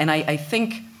 And I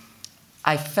think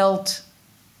I felt,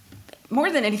 more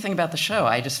than anything about the show,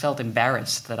 I just felt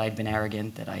embarrassed that I'd been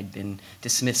arrogant, that I'd been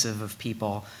dismissive of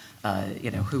people,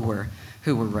 who were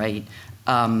right.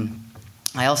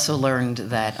 I also learned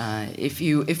that if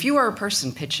you are a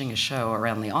person pitching a show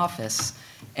around the office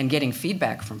and getting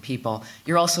feedback from people,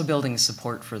 you're also building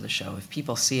support for the show. If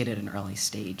people see it at an early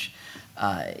stage,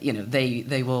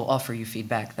 they will offer you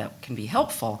feedback that can be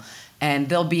helpful. And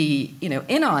they'll be,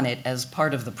 in on it as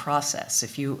part of the process.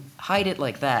 If you hide it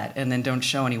like that and then don't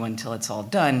show anyone until it's all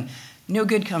done, no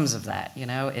good comes of that.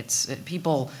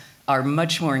 People are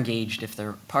much more engaged if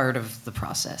they're part of the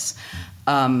process.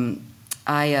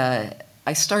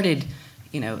 I started,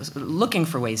 looking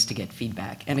for ways to get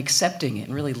feedback and accepting it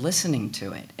and really listening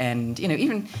to it, and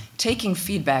even taking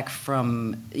feedback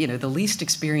from the least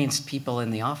experienced people in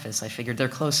the office. I figured they're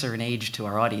closer in age to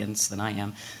our audience than I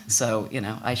am, so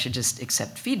I should just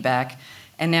accept feedback.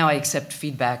 And now I accept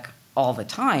feedback all the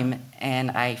time,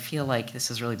 and I feel like this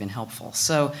has really been helpful.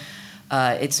 So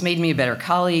it's made me a better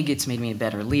colleague. It's made me a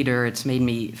better leader. It's made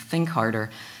me think harder.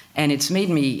 And it's made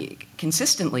me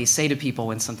consistently say to people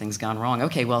when something's gone wrong,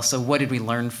 okay, well, so what did we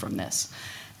learn from this?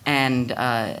 And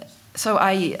so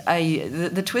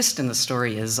the twist in the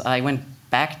story is I went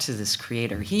back to this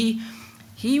creator. He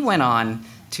went on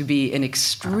to be an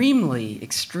extremely,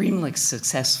 extremely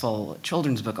successful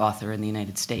children's book author in the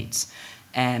United States.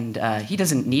 And he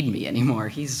doesn't need me anymore.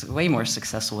 He's way more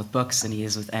successful with books than he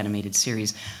is with animated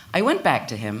series. I went back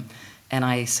to him, and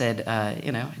I said,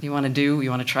 do you want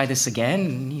to try this again?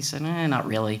 And he said, not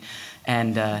really.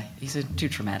 And he said, too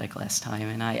traumatic last time.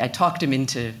 And I talked him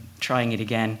into trying it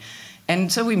again. And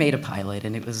so we made a pilot,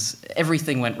 and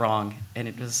everything went wrong, and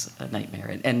it was a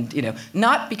nightmare. And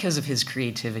not because of his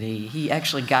creativity. He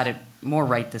actually got it more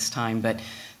right this time, but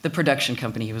the production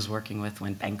company he was working with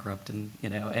went bankrupt, and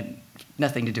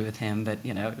nothing to do with him, but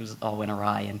it was all went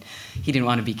awry, and he didn't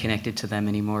want to be connected to them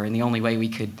anymore. And the only way we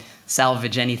could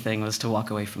salvage anything was to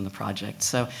walk away from the project.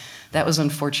 So that was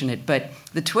unfortunate. But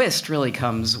the twist really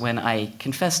comes when I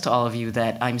confess to all of you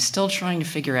that I'm still trying to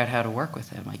figure out how to work with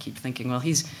him. I keep thinking, well,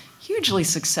 he's hugely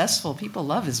successful. People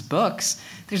love his books.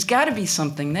 There's got to be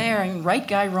something there. I mean, right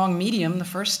guy, wrong medium the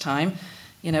first time,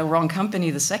 wrong company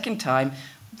the second time.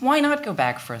 Why not go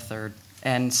back for a third?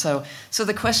 And so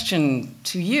the question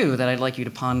to you that I'd like you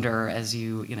to ponder as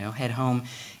you head home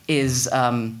is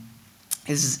am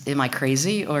I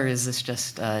crazy, or is this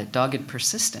just dogged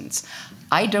persistence?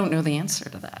 I don't know the answer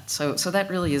to that. So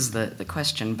that really is the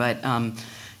question. But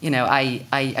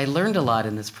I learned a lot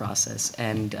in this process,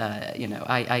 and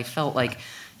I felt like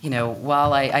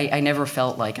while I never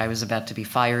felt like I was about to be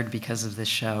fired because of this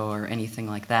show or anything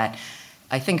like that.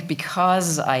 I think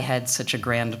because I had such a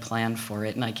grand plan for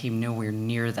it and I came nowhere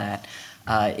near that,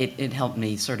 it helped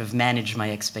me sort of manage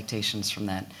my expectations from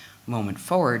that moment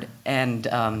forward. And,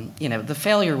 the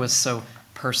failure was so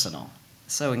personal,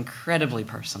 so incredibly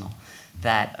personal,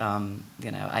 that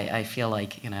I feel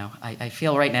like I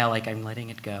feel right now like I'm letting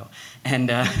it go,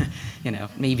 and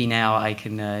maybe now I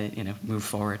can move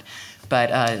forward.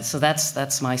 But so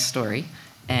that's my story,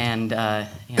 and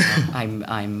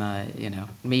I'm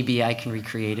maybe I can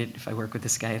recreate it if I work with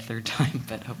this guy a third time,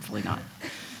 but hopefully not.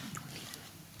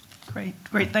 Great.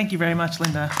 Thank you very much,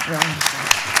 Linda. Really interesting.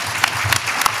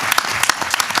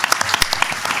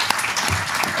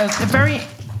 A very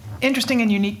interesting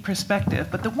and unique perspective.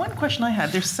 But the one question I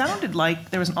had, there sounded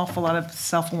like there was an awful lot of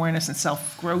self-awareness and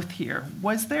self-growth here.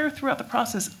 Was there throughout the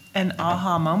process an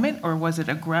aha moment, or was it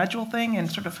a gradual thing?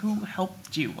 And sort of who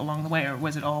helped you along the way, or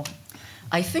was it all?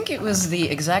 I think it was the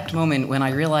exact moment when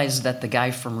I realized that the guy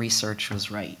from research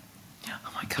was right.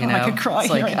 Oh my God, I could cry.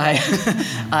 It's like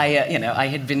I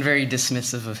had been very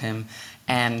dismissive of him,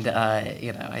 and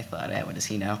I thought, what does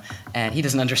he know? And he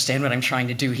doesn't understand what I'm trying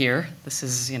to do here. This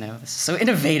is so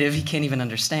innovative. He can't even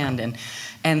understand.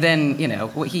 And then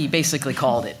he basically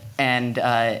called it. And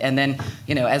then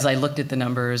as I looked at the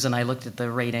numbers and I looked at the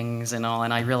ratings and all,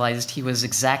 and I realized he was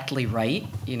exactly right.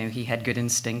 He had good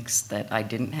instincts that I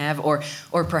didn't have, or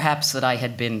perhaps that I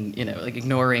had been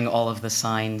ignoring all of the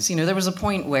signs. There was a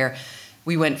point where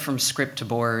we went from script to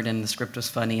board, and the script was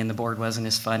funny, and the board wasn't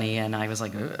as funny, and I was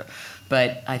like, ugh.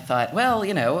 But I thought, well,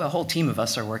 a whole team of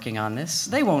us are working on this.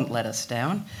 They won't let us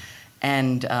down.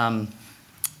 And,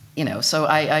 so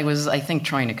I was, I think,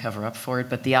 trying to cover up for it,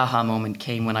 but the aha moment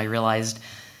came when I realized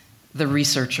the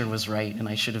researcher was right, and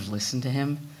I should have listened to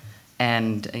him.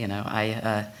 And,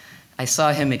 I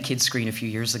saw him at Kids Screen a few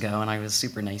years ago, and I was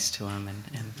super nice to him. And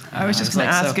I was just going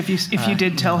to ask if you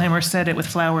did tell him or said it with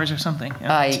flowers or something.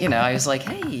 Yeah. I was like,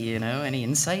 hey, any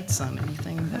insights on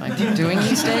anything that I'm doing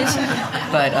these days?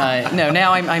 But no,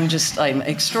 now I'm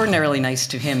extraordinarily nice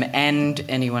to him and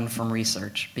anyone from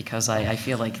research, because I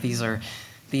feel like these are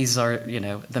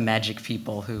the magic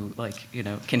people who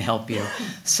can help you.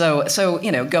 So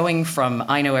going from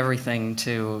I know everything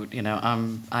to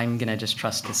I'm gonna just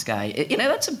trust this guy.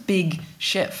 That's a big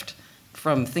shift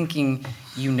from thinking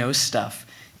stuff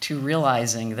to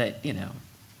realizing that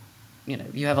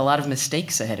you have a lot of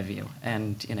mistakes ahead of you,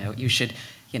 and you should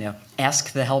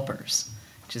ask the helpers,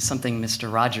 which is something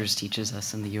Mr. Rogers teaches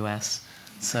us in the U.S.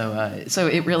 So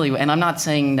it really, and I'm not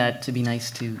saying that to be nice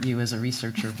to you as a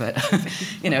researcher, but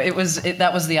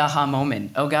that was the aha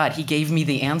moment. Oh God, he gave me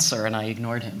the answer and I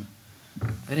ignored him.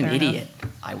 What an idiot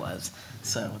I was.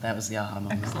 So that was the aha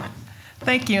moment. Excellent.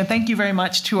 Thank you, and thank you very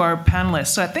much to our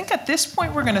panelists. So I think at this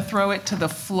point we're going to throw it to the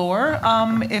floor.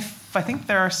 I think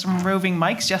there are some roving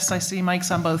mics. Yes, I see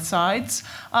mics on both sides.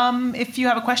 If you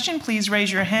have a question, please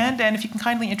raise your hand, and if you can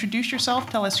kindly introduce yourself,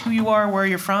 tell us who you are, where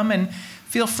you're from, and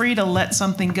feel free to let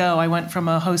something go. I went from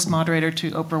a host moderator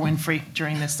to Oprah Winfrey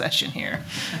during this session here.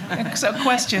 So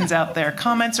questions out there,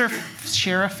 comments, or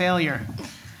share a failure.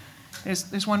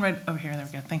 There's one right over here. There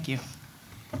we go. Thank you.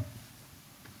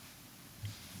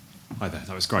 Hi there.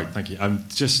 That was great. Thank you.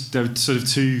 There are sort of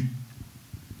two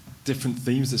different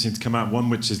themes that seem to come out. One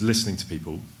which is listening to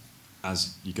people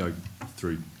as you go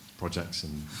through projects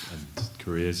and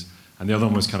careers, and the other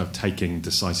one was kind of taking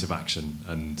decisive action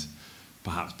and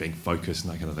perhaps being focused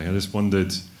and that kind of thing. I just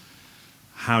wondered,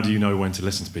 how do you know when to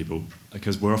listen to people?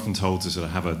 Because we're often told to sort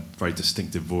of have a very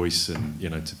distinctive voice and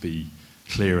to be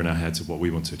clear in our heads of what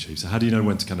we want to achieve. So how do you know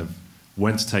when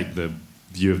to take the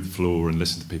view of the floor and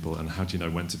listen to people, and how do you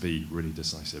know when to be really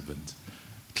decisive and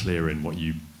clear in what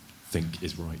you think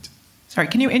is right? Sorry,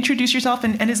 can you introduce yourself?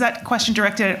 And is that question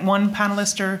directed at one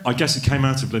panelist or? I guess it came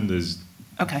out of Linda's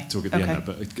talk at the Okay. end,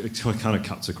 but it kind of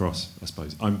cuts across, I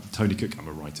suppose. I'm Tony Cook. I'm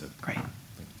a writer. Great.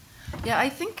 Yeah, I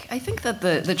think that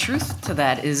the truth to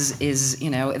that is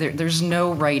there's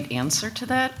no right answer to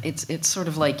that. It's sort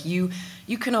of like you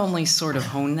can only sort of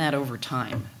hone that over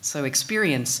time. So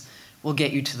experience will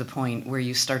get you to the point where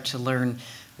you start to learn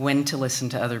when to listen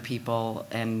to other people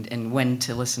and when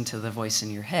to listen to the voice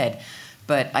in your head.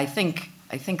 But I think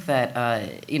that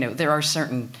there are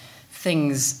certain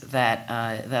things that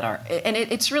are, and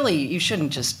it's really, you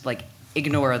shouldn't just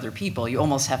ignore other people. You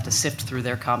almost have to sift through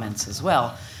their comments as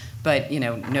well. But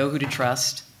know who to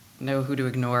trust, know who to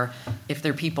ignore. If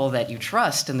they're people that you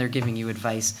trust and they're giving you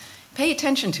advice, pay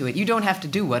attention to it. You don't have to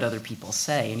do what other people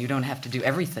say, and you don't have to do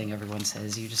everything everyone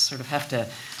says. You just sort of have to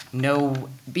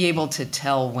be able to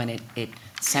tell when it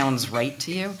sounds right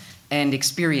to you, and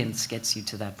experience gets you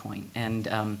to that point.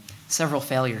 And several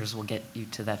failures will get you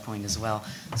to that point as well.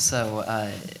 So,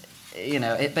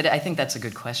 but I think that's a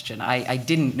good question. I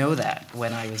didn't know that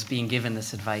when I was being given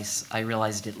this advice. I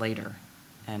realized it later.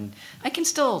 And I can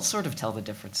still sort of tell the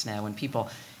difference now when people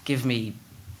give me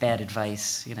bad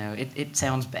advice, it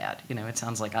sounds bad. It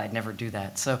sounds like I'd never do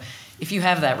that. So if you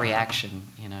have that reaction,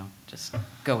 just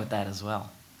go with that as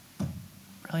well.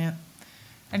 Brilliant.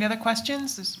 Any other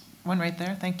questions? There's one right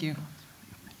there. Thank you.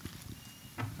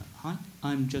 Hi,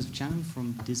 I'm Joseph Channon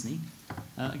from Disney.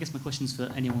 I guess my question's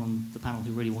for anyone on the panel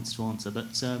who really wants to answer,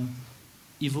 but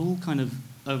you've all kind of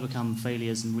overcome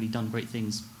failures and really done great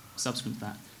things subsequent to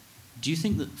that. Do you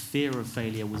think that fear of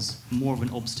failure was more of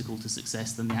an obstacle to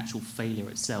success than the actual failure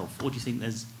itself? Or do you think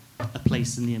there's a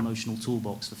place in the emotional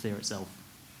toolbox for fear itself?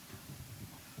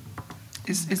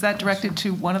 Is that directed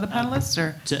to one of the panelists,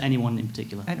 or to anyone in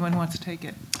particular? Anyone who wants to take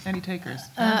it? Any takers?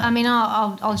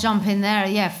 I'll jump in there.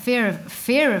 Yeah,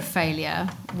 fear of failure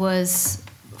was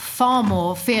far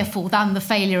more fearful than the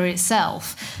failure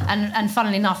itself. And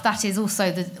funnily enough, that is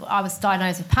also I was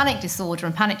diagnosed with panic disorder,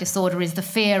 and panic disorder is the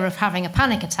fear of having a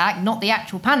panic attack, not the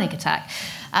actual panic attack,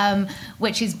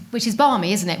 which is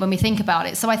balmy, isn't it, when we think about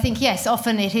it? So I think, yes,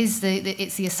 often it's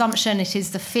the assumption, it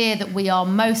is the fear that we are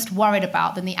most worried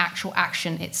about than the actual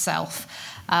action itself.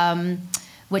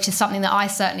 Which is something that I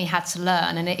certainly had to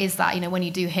learn. And it is that, when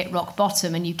you do hit rock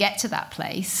bottom and you get to that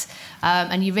place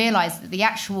and you realise that the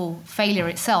actual failure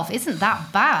itself isn't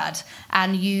that bad,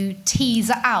 and you tease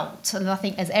out, and I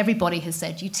think, as everybody has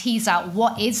said, you tease out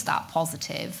what is that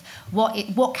positive,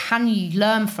 what can you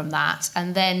learn from that,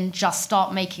 and then just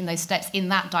start making those steps in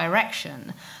that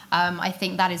direction. I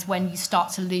think that is when you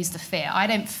start to lose the fear.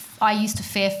 I used to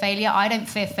fear failure. I don't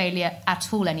fear failure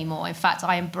at all anymore. In fact,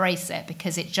 I embrace it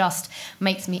because it just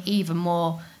makes me even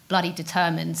more bloody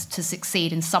determined to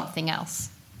succeed in something else.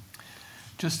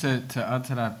 Just to add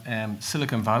to that,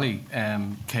 Silicon Valley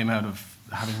came out of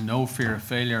having no fear of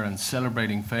failure and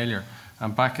celebrating failure.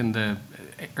 And back in the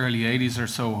early 80s or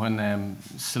so, when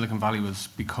Silicon Valley was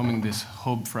becoming this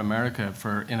hub for America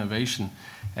for innovation,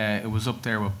 it was up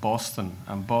there with Boston,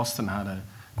 and Boston had a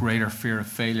greater fear of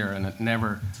failure, and it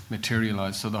never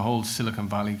materialized. So the whole Silicon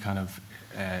Valley kind of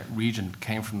region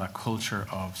came from that culture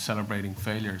of celebrating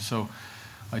failure. So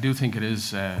I do think it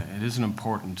is an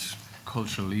important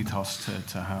cultural ethos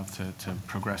to have to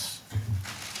progress.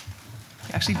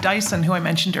 Actually, Dyson, who I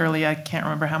mentioned earlier, I can't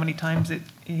remember how many times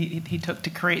he took to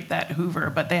create that Hoover,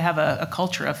 but they have a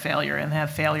culture of failure, and they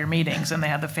have failure meetings, and they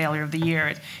have the failure of the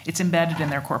year. It's embedded in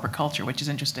their corporate culture, which is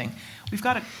interesting. We've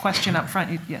got a question up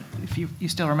front. Yeah, if you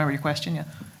still remember your question, yeah.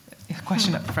 A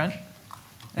question up front.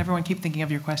 Everyone keep thinking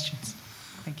of your questions.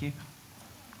 Thank you.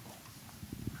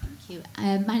 Thank you.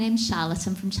 My name's Charlotte.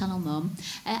 I'm from Channel Mum.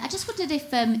 I just wondered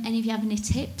if any of you have any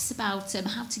tips about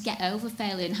how to get over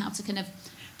failure and how to kind of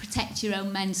protect your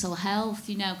own mental health,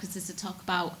 because there's a talk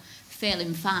about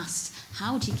failing fast.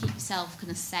 How do you keep yourself kind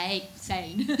of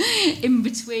sane in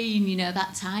between,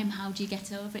 that time? How do you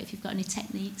get over it, if you've got any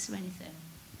techniques or anything?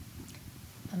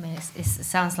 I mean, it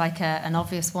sounds like an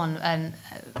obvious one. And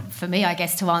for me, I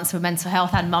guess, to answer mental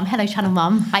health and mum. Hello, Channel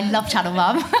Mum. I love Channel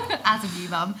Mum as a new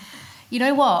mum. You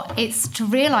know what? It's to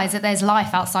realise that there's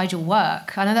life outside your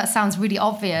work. I know that sounds really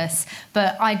obvious,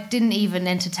 but I didn't even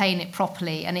entertain it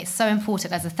properly. And it's so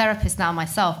important. As a therapist now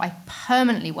myself, I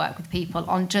permanently work with people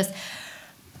on just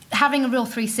having a real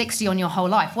 360 on your whole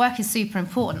life. Work is super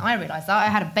important. I realised that. I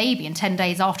had a baby, and 10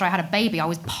 days after I had a baby, I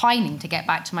was pining to get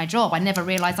back to my job. I never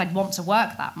realised I'd want to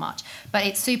work that much. But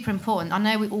it's super important. I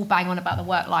know we all bang on about the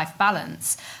work-life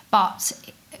balance, but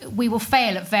we will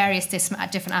fail at various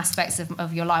different aspects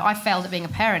of your life. I failed at being a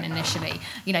parent initially,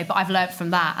 but I've learned from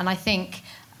that. And I think,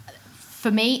 for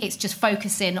me, it's just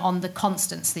focusing on the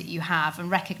constants that you have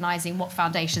and recognising what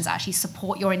foundations actually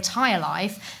support your entire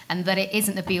life, and that it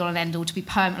isn't the be-all and end-all to be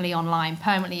permanently online,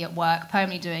 permanently at work,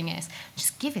 permanently doing this.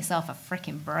 Just give yourself a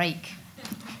freaking break.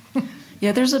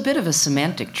 Yeah, there's a bit of a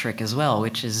semantic trick as well,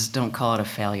 which is don't call it a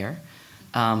failure.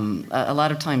 A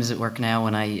lot of times at work now,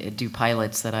 when I do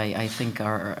pilots that I think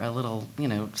are a little,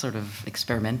 sort of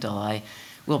experimental, I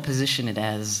will position it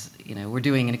as, we're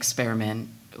doing an experiment,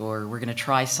 or we're going to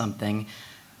try something.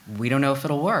 We don't know if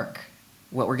it'll work.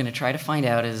 What we're going to try to find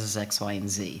out is X, Y, and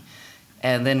Z.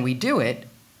 And then we do it,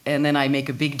 and then I make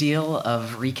a big deal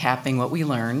of recapping what we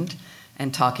learned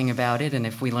and talking about it. And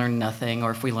if we learned nothing,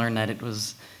 or if we learned that it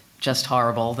was just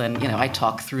horrible, then I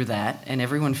talk through that, and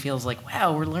everyone feels like,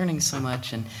 wow, we're learning so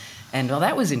much, and well,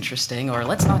 that was interesting, or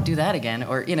let's not do that again,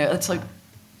 or it's like,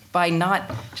 by not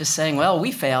just saying, well,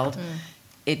 we failed,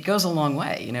 it goes a long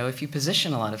way. If you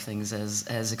position a lot of things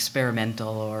as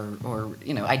experimental, or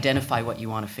identify what you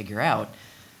want to figure out,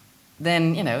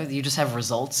 then you just have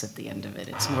results at the end of it.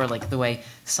 It's more like the way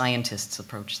scientists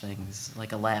approach things,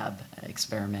 like a lab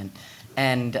experiment,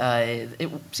 and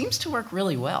it seems to work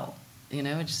really well.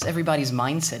 Just everybody's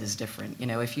mindset is different.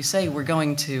 If you say we're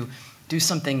going to do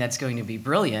something that's going to be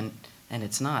brilliant, and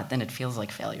it's not, then it feels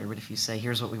like failure. But if you say,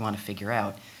 here's what we want to figure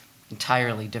out,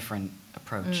 entirely different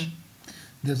approach.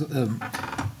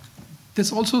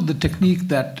 There's also the technique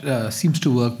that seems to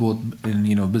work both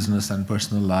in business and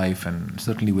personal life, and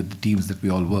certainly with the teams that we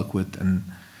all work with, and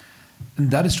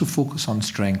that is to focus on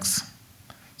strengths.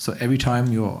 So every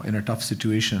time you're in a tough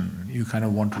situation, you kind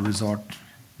of want to resort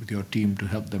with your team to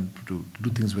help them to do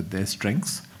things with their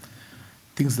strengths.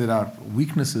 Things that are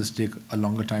weaknesses take a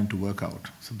longer time to work out.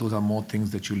 So those are more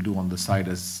things that you'll do on the side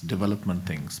as development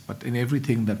things. But in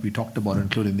everything that we talked about,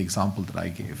 including the example that I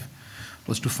gave,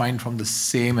 was to find from the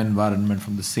same environment,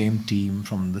 from the same team,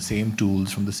 from the same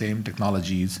tools, from the same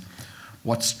technologies,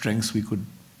 what strengths we could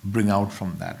bring out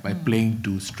from that by playing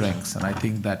to strengths. And I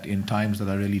think that in times that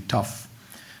are really tough,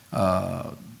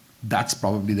 that's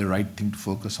probably the right thing to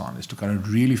focus on, is to kind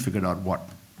of really figure out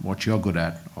what you're good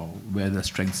at or where the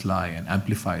strengths lie, and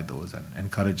amplify those and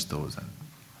encourage those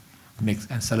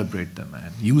and celebrate them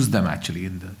and use them actually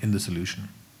in the solution.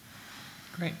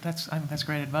 Great, that's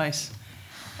great advice.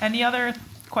 Any other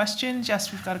questions?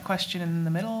 Yes, we've got a question in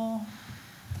the middle.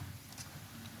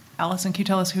 Alison, can you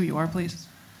tell us who you are, please?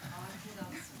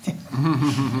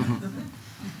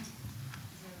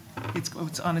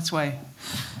 It's on its way.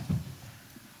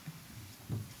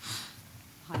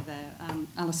 Hi there,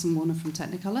 Alison Warner from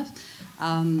Technicolor.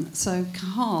 So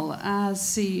Carl,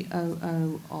 as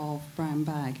COO of Brown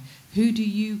Bag, who do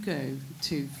you go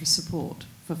to for support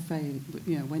for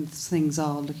when things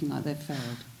are looking like they've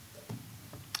failed?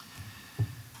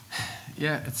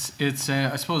 Yeah, it's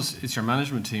I suppose it's your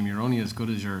management team. You're only as good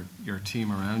as your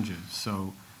team around you.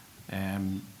 So,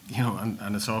 and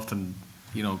it's often,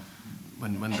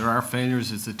 when there are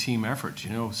failures, it's a team effort,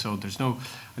 So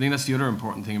I think that's the other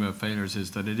important thing about failures,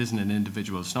 is that it isn't an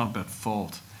individual. It's not about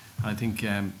fault. I think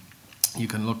you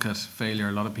can look at failure.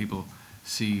 A lot of people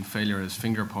see failure as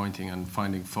finger pointing and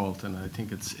finding fault, and I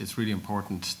think it's really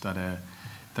important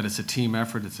that it's a team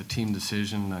effort, it's a team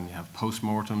decision, and you have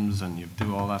postmortems and you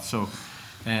do all that. So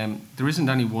there isn't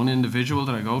any one individual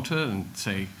that I go to and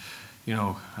say, and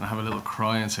I have a little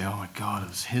cry and say, oh my God, it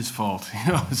was his fault.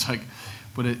 It's like,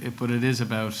 but it is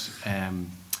about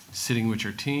sitting with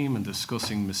your team and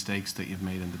discussing mistakes that you've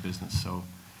made in the business. So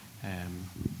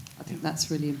I think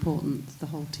that's really important, the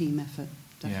whole team effort,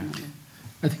 definitely. Yeah.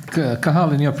 I think,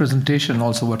 Kahal, in your presentation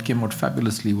also what came out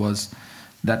fabulously was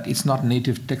that it's not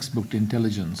native textbook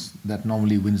intelligence that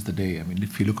normally wins the day. I mean,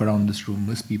 if you look around this room,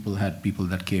 most people had people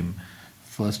that came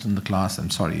first in the class.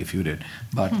 I'm sorry if you did.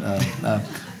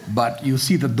 But you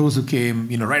see that those who came,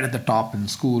 right at the top in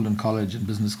school and college and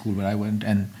business school where I went,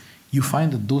 and you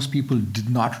find that those people did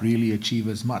not really achieve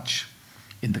as much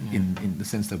in the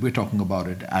sense that we're talking about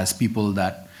it, as people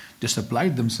that just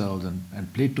applied themselves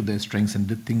and played to their strengths and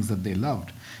did things that they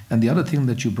loved. And the other thing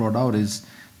that you brought out is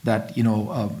that,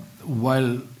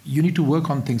 while you need to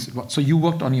work on things, so you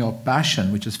worked on your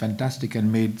passion, which is fantastic,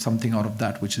 and made something out of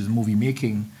that, which is movie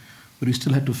making, but you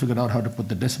still had to figure out how to put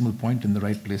the decimal point in the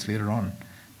right place later on.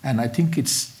 And I think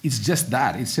it's just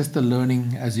that. It's just the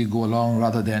learning as you go along,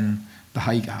 rather than the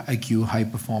high IQ, high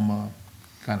performer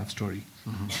kind of story.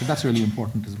 Mm-hmm. So that's really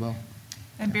important as well.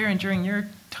 And Baron, during your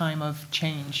time of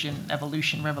change and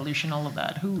evolution, revolution, all of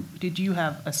that, did you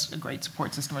have a great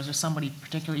support system? Was there somebody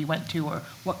particularly you went to, or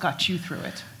what got you through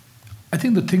it? I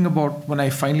think the thing about when I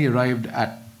finally arrived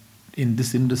in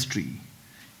this industry,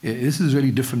 this is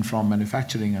really different from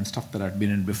manufacturing and stuff that I'd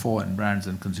been in before, and brands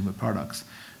and consumer products,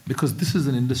 because this is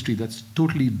an industry that's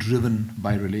totally driven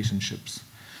by relationships.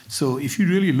 So if you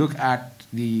really look at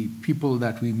the people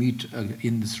that we meet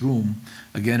in this room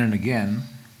again and again,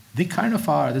 they kind of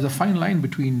are, there's a fine line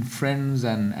between friends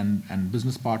and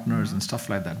business partners and stuff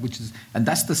like that, and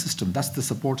that's the system, that's the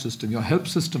support system. Your help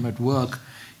system at work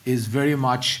is very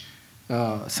much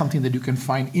something that you can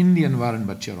find in the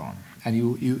environment you're on. And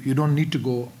you don't need to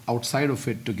go outside of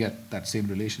it to get that same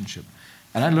relationship.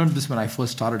 And I learned this when I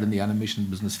first started in the animation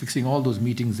business. Fixing all those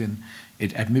meetings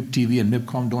at MIB TV and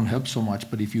MIBCOM don't help so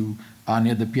much, but if you are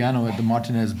near the piano at the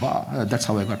Martinez bar, that's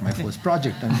how I got my first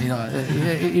project. And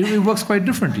it works quite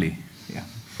differently. Yeah.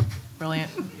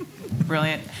 Brilliant.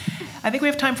 I think we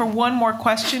have time for one more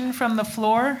question from the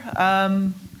floor.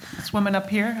 This woman up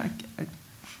here.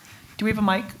 Do we have a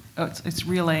mic? Oh, it's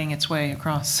relaying its way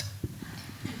across.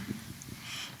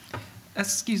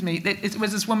 Excuse me. It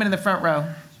was this woman in the front row.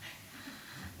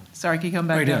 Sorry, can you come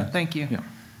back right down? Here. Thank you. Yeah.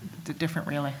 It's a different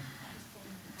relay.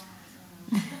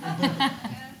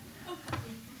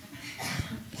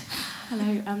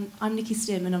 Hello, I'm Nikki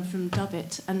Stearman, I'm from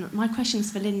Dubbit, and my question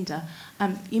is for Linda.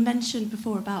 You mentioned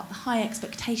before about the high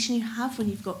expectation you have when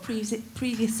you've got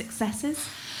previous successes.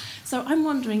 So I'm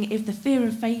wondering if the fear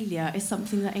of failure is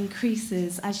something that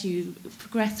increases as you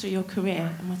progress through your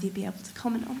career, and whether you'd be able to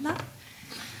comment on that.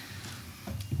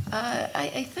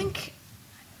 I think,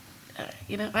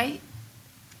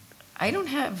 I don't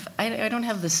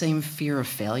have the same fear of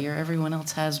failure everyone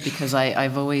else has, because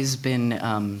I've always been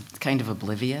kind of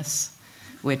oblivious,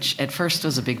 which at first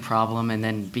was a big problem and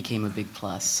then became a big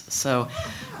plus. So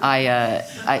I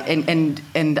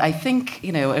think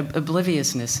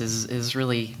obliviousness is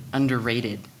really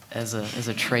underrated as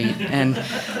a trait, and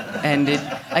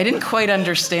I didn't quite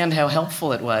understand how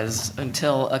helpful it was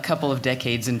until a couple of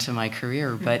decades into my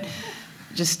career, but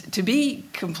just to be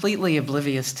completely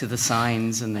oblivious to the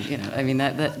signs and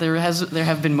that there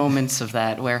have been moments of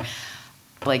that where,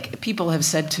 like, people have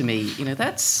said to me,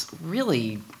 that's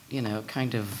really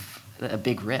kind of a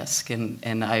big risk,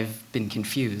 and I've been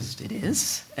confused. It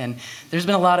is, and there's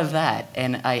been a lot of that,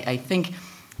 and I think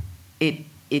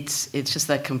it's just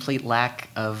that complete lack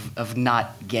of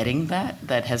not getting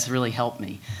that has really helped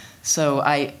me. So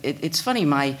it's funny,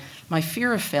 my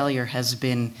fear of failure has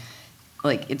been,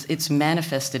 like, it's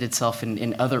manifested itself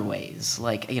in other ways.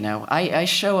 Like, I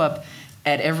show up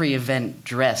at every event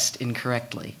dressed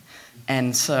incorrectly.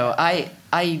 And so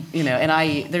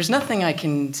there's nothing I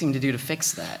can seem to do to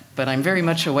fix that, but I'm very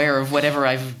much aware of whatever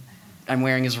I'm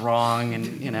wearing is wrong,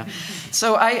 and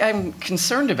so I'm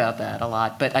concerned about that a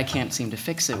lot, but I can't seem to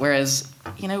fix it. Whereas,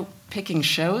 picking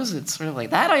shows, it's sort of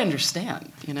like that I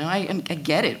understand, I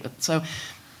get it. So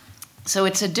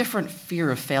it's a different fear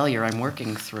of failure I'm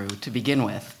working through to begin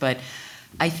with, but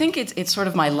I think it's sort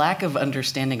of my lack of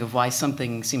understanding of why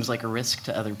something seems like a risk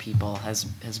to other people has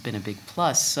been a big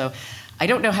plus. So I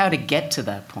don't know how to get to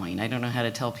that point. I don't know how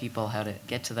to tell people how to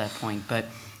get to that point, but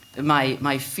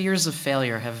my fears of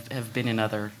failure have been in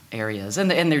other areas, and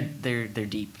they're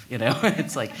deep.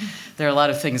 It's like there are a lot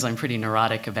of things I'm pretty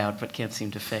neurotic about but can't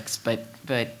seem to fix. But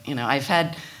I've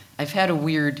had a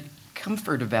weird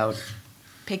comfort about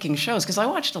picking shows because I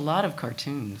watched a lot of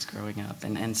cartoons growing up,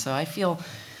 and so I feel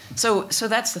so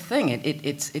that's the thing.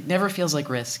 It never feels like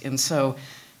risk, and so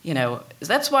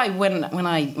that's why when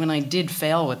I did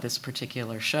fail with this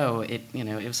particular show, it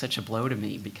was such a blow to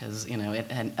me because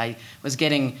I was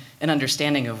getting an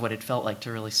understanding of what it felt like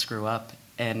to really screw up,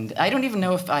 and I don't even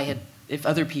know if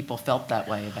other people felt that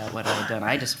way about what I had done.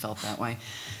 I just felt that way,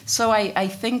 so I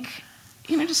think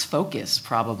just focus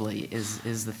probably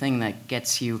is the thing that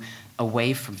gets you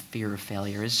away from fear of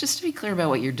failure. Is just to be clear about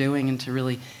what you're doing and to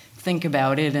really think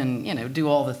about it and do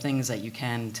all the things that you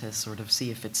can to sort of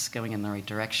see if it's going in the right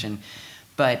direction.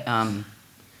 But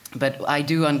I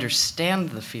do understand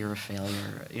the fear of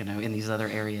failure, in these other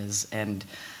areas, and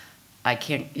I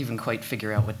can't even quite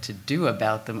figure out what to do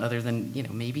about them other than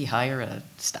maybe hire a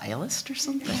stylist or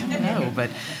something. I don't know,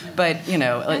 but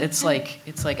it's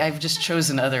like I've just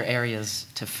chosen other areas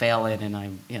to fail in, and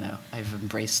I've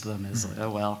embraced them as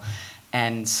oh well,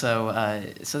 and so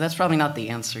that's probably not the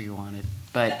answer you wanted.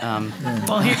 But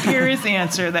well, here is the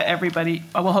answer that everybody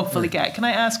will hopefully get. Can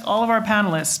I ask all of our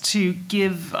panelists to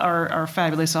give our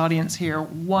fabulous audience here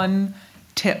one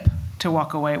tip to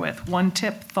walk away with? One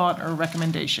tip, thought, or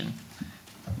recommendation?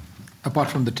 Apart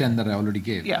from the 10 that I already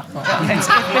gave. Yeah.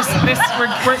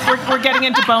 We're getting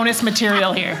into bonus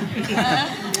material here.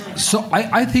 So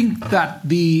I think that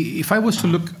if I was to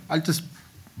look, I'll just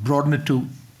broaden it to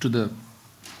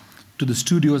the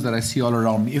studios that I see all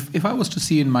around me. If I was to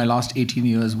see in my last 18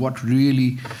 years what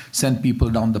really sent people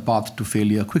down the path to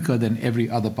failure quicker than every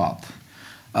other path,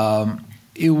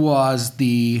 it was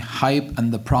the hype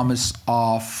and the promise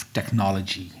of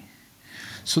technology.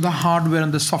 So the hardware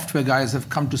and the software guys have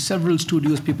come to several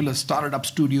studios. People have started up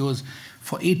studios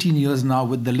for 18 years now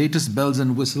with the latest bells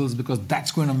and whistles because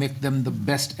that's going to make them the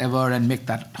best ever and make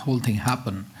that whole thing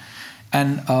happen.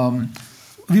 And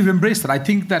we've embraced that. I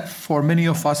think that for many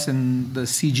of us in the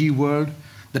CG world,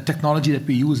 the technology that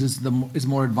we use is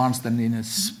more advanced than in a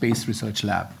space research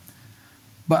lab.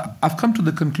 But I've come to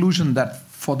the conclusion that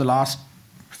for the last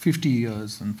 50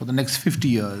 years and for the next 50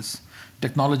 years,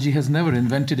 technology has never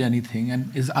invented anything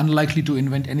and is unlikely to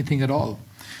invent anything at all.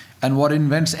 And what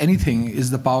invents anything is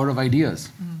the power of ideas.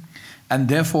 Mm-hmm. And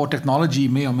therefore, technology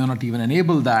may or may not even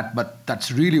enable that, but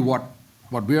that's really what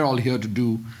we're all here to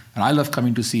do. And I love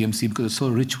coming to CMC because it's so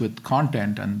rich with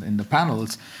content and in the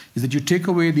panels, is that you take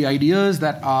away the ideas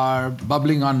that are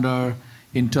bubbling under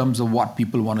in terms of what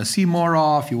people want to see more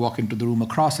of. You walk into the room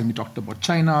across and we talked about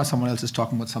China, someone else is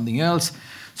talking about something else.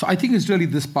 So I think it's really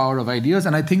this power of ideas.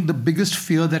 And I think the biggest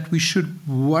fear that we should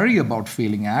worry about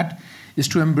failing at is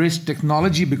to embrace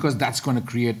technology because that's going to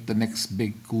create the next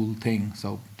big cool thing.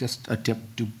 So just a tip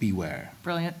to beware.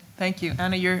 Brilliant. Thank you.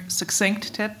 Anna, your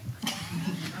succinct tip?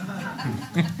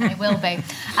 It will be.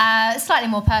 Slightly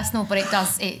more personal, but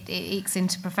it ekes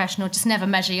into professional. Just never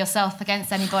measure yourself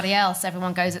against anybody else.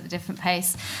 Everyone goes at a different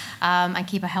pace, and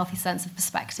keep a healthy sense of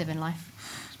perspective in life.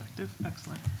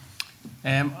 Excellent.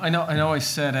 I know I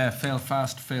said fail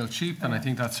fast, fail cheap, and I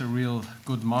think that's a real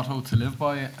good motto to live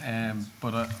by.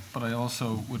 But I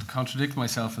also would contradict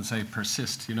myself and say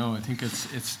persist. I think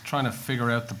it's trying to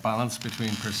figure out the balance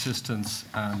between persistence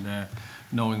and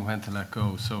knowing when to let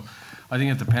go. So I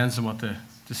think it depends on what the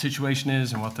situation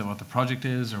is and what the project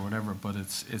is or whatever. But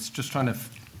it's just trying to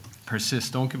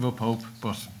persist. Don't give up hope.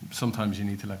 But sometimes you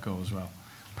need to let go as well.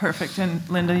 Perfect. And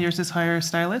Linda, yours is hire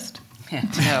stylist?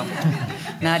 No,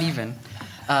 not even.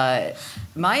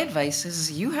 My advice is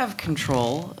you have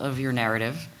control of your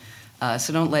narrative,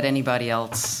 so don't let anybody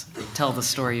else tell the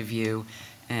story of you.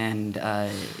 And,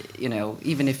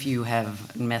 even if you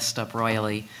have messed up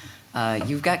royally,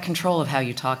 you've got control of how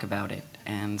you talk about it.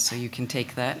 And so you can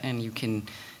take that and you can,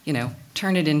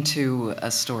 turn it into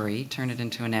a story, turn it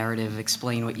into a narrative,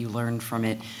 explain what you learned from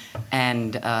it,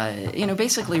 and,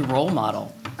 basically role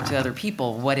model to other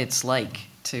people what it's like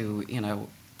to,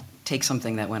 take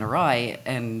something that went awry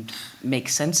and make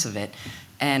sense of it.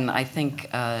 And I think,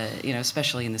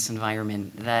 especially in this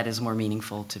environment, that is more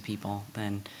meaningful to people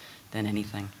than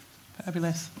anything.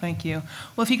 Fabulous. Thank you.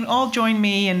 Well, if you can all join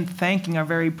me in thanking our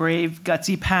very brave,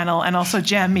 gutsy panel and also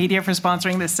Jam Media for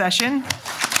sponsoring this session.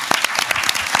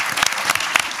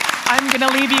 I'm going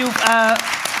to leave you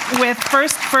with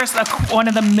first one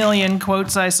of the million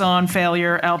quotes I saw on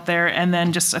failure out there, and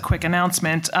then just a quick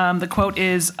announcement. The quote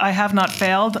is, "I have not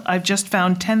failed. I've just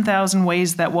found 10,000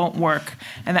 ways that won't work."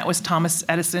 And that was Thomas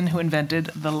Edison, who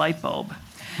invented the light bulb.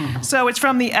 So it's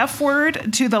from the F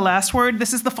word to the last word.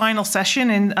 This is the final session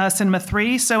in Cinema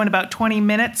 3. So in about 20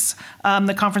 minutes,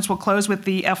 the conference will close with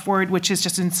the F word, which is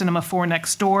just in Cinema 4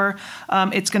 next door.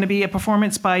 It's going to be a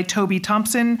performance by Toby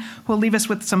Thompson, who will leave us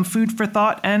with some food for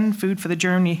thought and food for the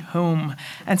journey home,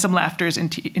 and some laughters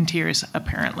and tears,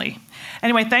 apparently.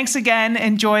 Anyway, thanks again.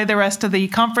 Enjoy the rest of the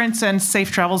conference and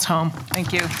safe travels home.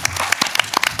 Thank you.